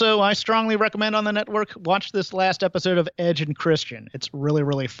 And also, I strongly recommend on the network, watch this last episode of Edge and Christian. It's really,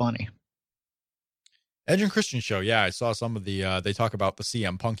 really funny. Edge and Christian show. Yeah, I saw some of the, they talk about the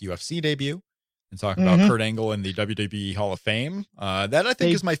CM Punk UFC debut and talk about Kurt Angle in the WWE Hall of Fame. That I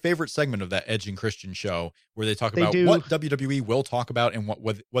think is my favorite segment of that Edge and Christian show, where they talk about what WWE will talk about and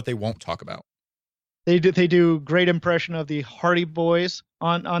what they won't talk about. They do great impression of the Hardy Boys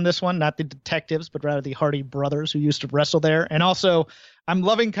on this one, not the detectives, but rather the Hardy brothers who used to wrestle there. And also, I'm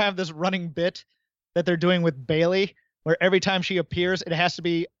loving kind of this running bit that they're doing with Bayley, where every time she appears, it has to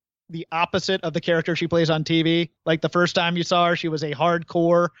be the opposite of the character she plays on TV. Like the first time you saw her, she was a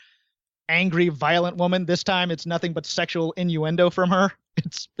hardcore, angry, violent woman. This time, it's nothing but sexual innuendo from her.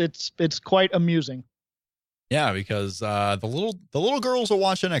 It's quite amusing. Yeah, because the little girls will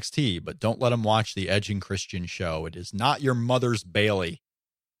watch NXT, but don't let them watch the Edge and Christian show. It is not your mother's Bayley.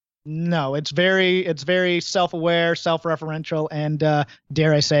 No, it's very self-aware, self-referential, and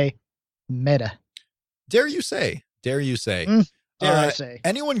dare I say, meta. Dare you say? Dare I say?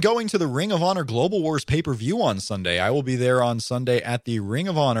 Anyone going to the Ring of Honor Global Wars pay-per-view on Sunday? I will be there on Sunday at the Ring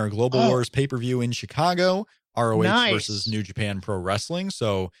of Honor Global Wars pay-per-view in Chicago. ROH versus New Japan Pro Wrestling.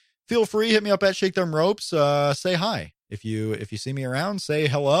 So feel free, hit me up at Shake Them Ropes. Say hi if you see me around. Say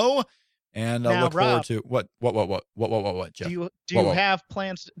hello, and I look forward to what, Jeff? Do you have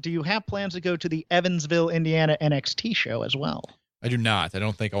plans? Do you have plans to go to the Evansville, Indiana NXT show as well? I do not. I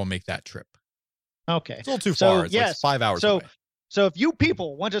don't think I'll make that trip. Okay, it's a little too far. It's like 5 hours away. So if you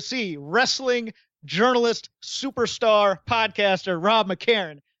people want to see wrestling journalist, superstar, podcaster Rob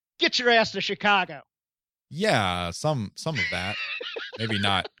McCarran, get your ass to Chicago. Yeah, some of that. Maybe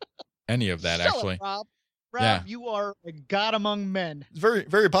not any of that, actually. Rob, Yeah. you are a god among men. It's very,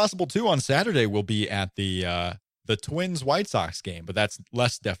 very possible, too. On Saturday, we'll be at the Twins-White Sox game, but that's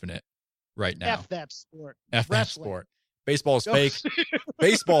less definite right now. F that sport. F that Wrestling. sport. Baseball is fake.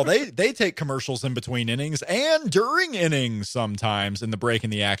 Baseball, they take commercials in between innings and during innings sometimes in the break in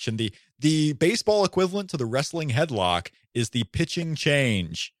the action. The baseball equivalent to the wrestling headlock is the pitching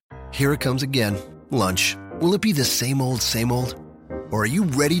change. Here it comes again. Lunch. Will it be the same old, same old? Or are you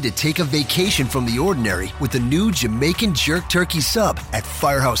ready to take a vacation from the ordinary with the new Jamaican Jerk Turkey Sub at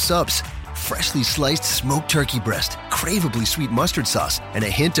Firehouse Subs? Freshly sliced smoked turkey breast, craveably sweet mustard sauce, and a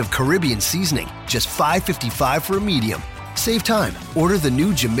hint of Caribbean seasoning. Just $5.55 for a medium. Save time. Order the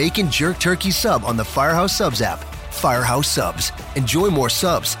new Jamaican Jerk Turkey Sub on the Firehouse Subs app. Firehouse Subs. Enjoy more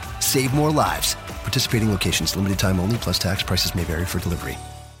subs. Save more lives. Participating locations. Limited time only, plus tax. Prices may vary for delivery.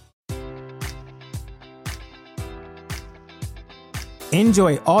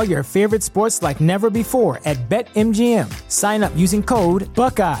 Enjoy all your favorite sports like never before at BetMGM. Sign up using code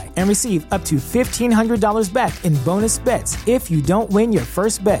Buckeye and receive up to $1,500 back in bonus bets if you don't win your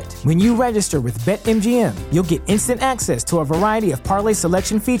first bet. When you register with BetMGM, you'll get instant access to a variety of parlay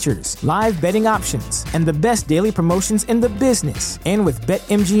selection features, live betting options, and the best daily promotions in the business. And with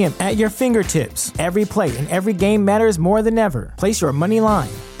BetMGM at your fingertips, every play and every game matters more than ever. Place your money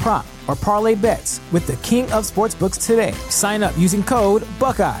line, prop, or parlay bets with the king of sportsbooks today. Sign up using code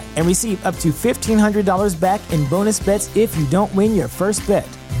Buckeye and receive up to $1,500 back in bonus bets if you don't win your first bet.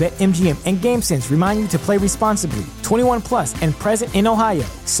 BetMGM and GameSense remind you to play responsibly. 21 plus and present in Ohio,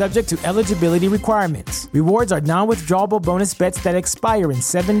 subject to eligibility requirements. Rewards are non-withdrawable bonus bets that expire in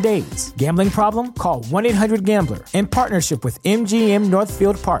 7 days. Gambling problem? Call 1-800-GAMBLER. In partnership with MGM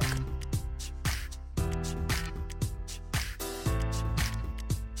Northfield Park.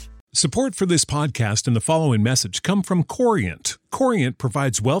 Support for this podcast and the following message come from Corient. Corient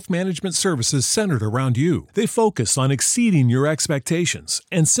provides wealth management services centered around you. They focus on exceeding your expectations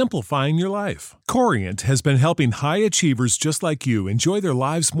and simplifying your life. Corient has been helping high achievers just like you enjoy their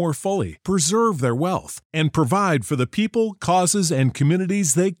lives more fully, preserve their wealth, and provide for the people, causes, and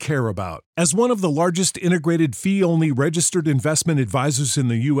communities they care about. As one of the largest integrated fee-only registered investment advisors in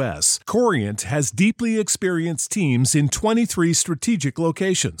the U.S., Corient has deeply experienced teams in 23 strategic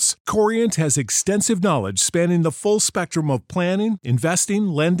locations. Corient has extensive knowledge spanning the full spectrum of planning, investing,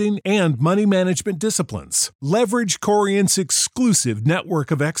 lending, and money management disciplines. Leverage Corient's exclusive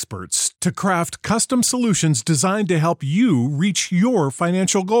network of experts to craft custom solutions designed to help you reach your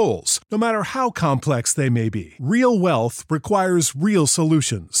financial goals, no matter how complex they may be. Real wealth requires real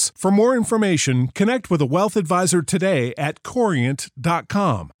solutions. For more information, connect with a wealth advisor today at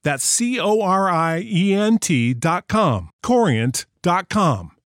Corient.com. That's Corient.com. Corient.com.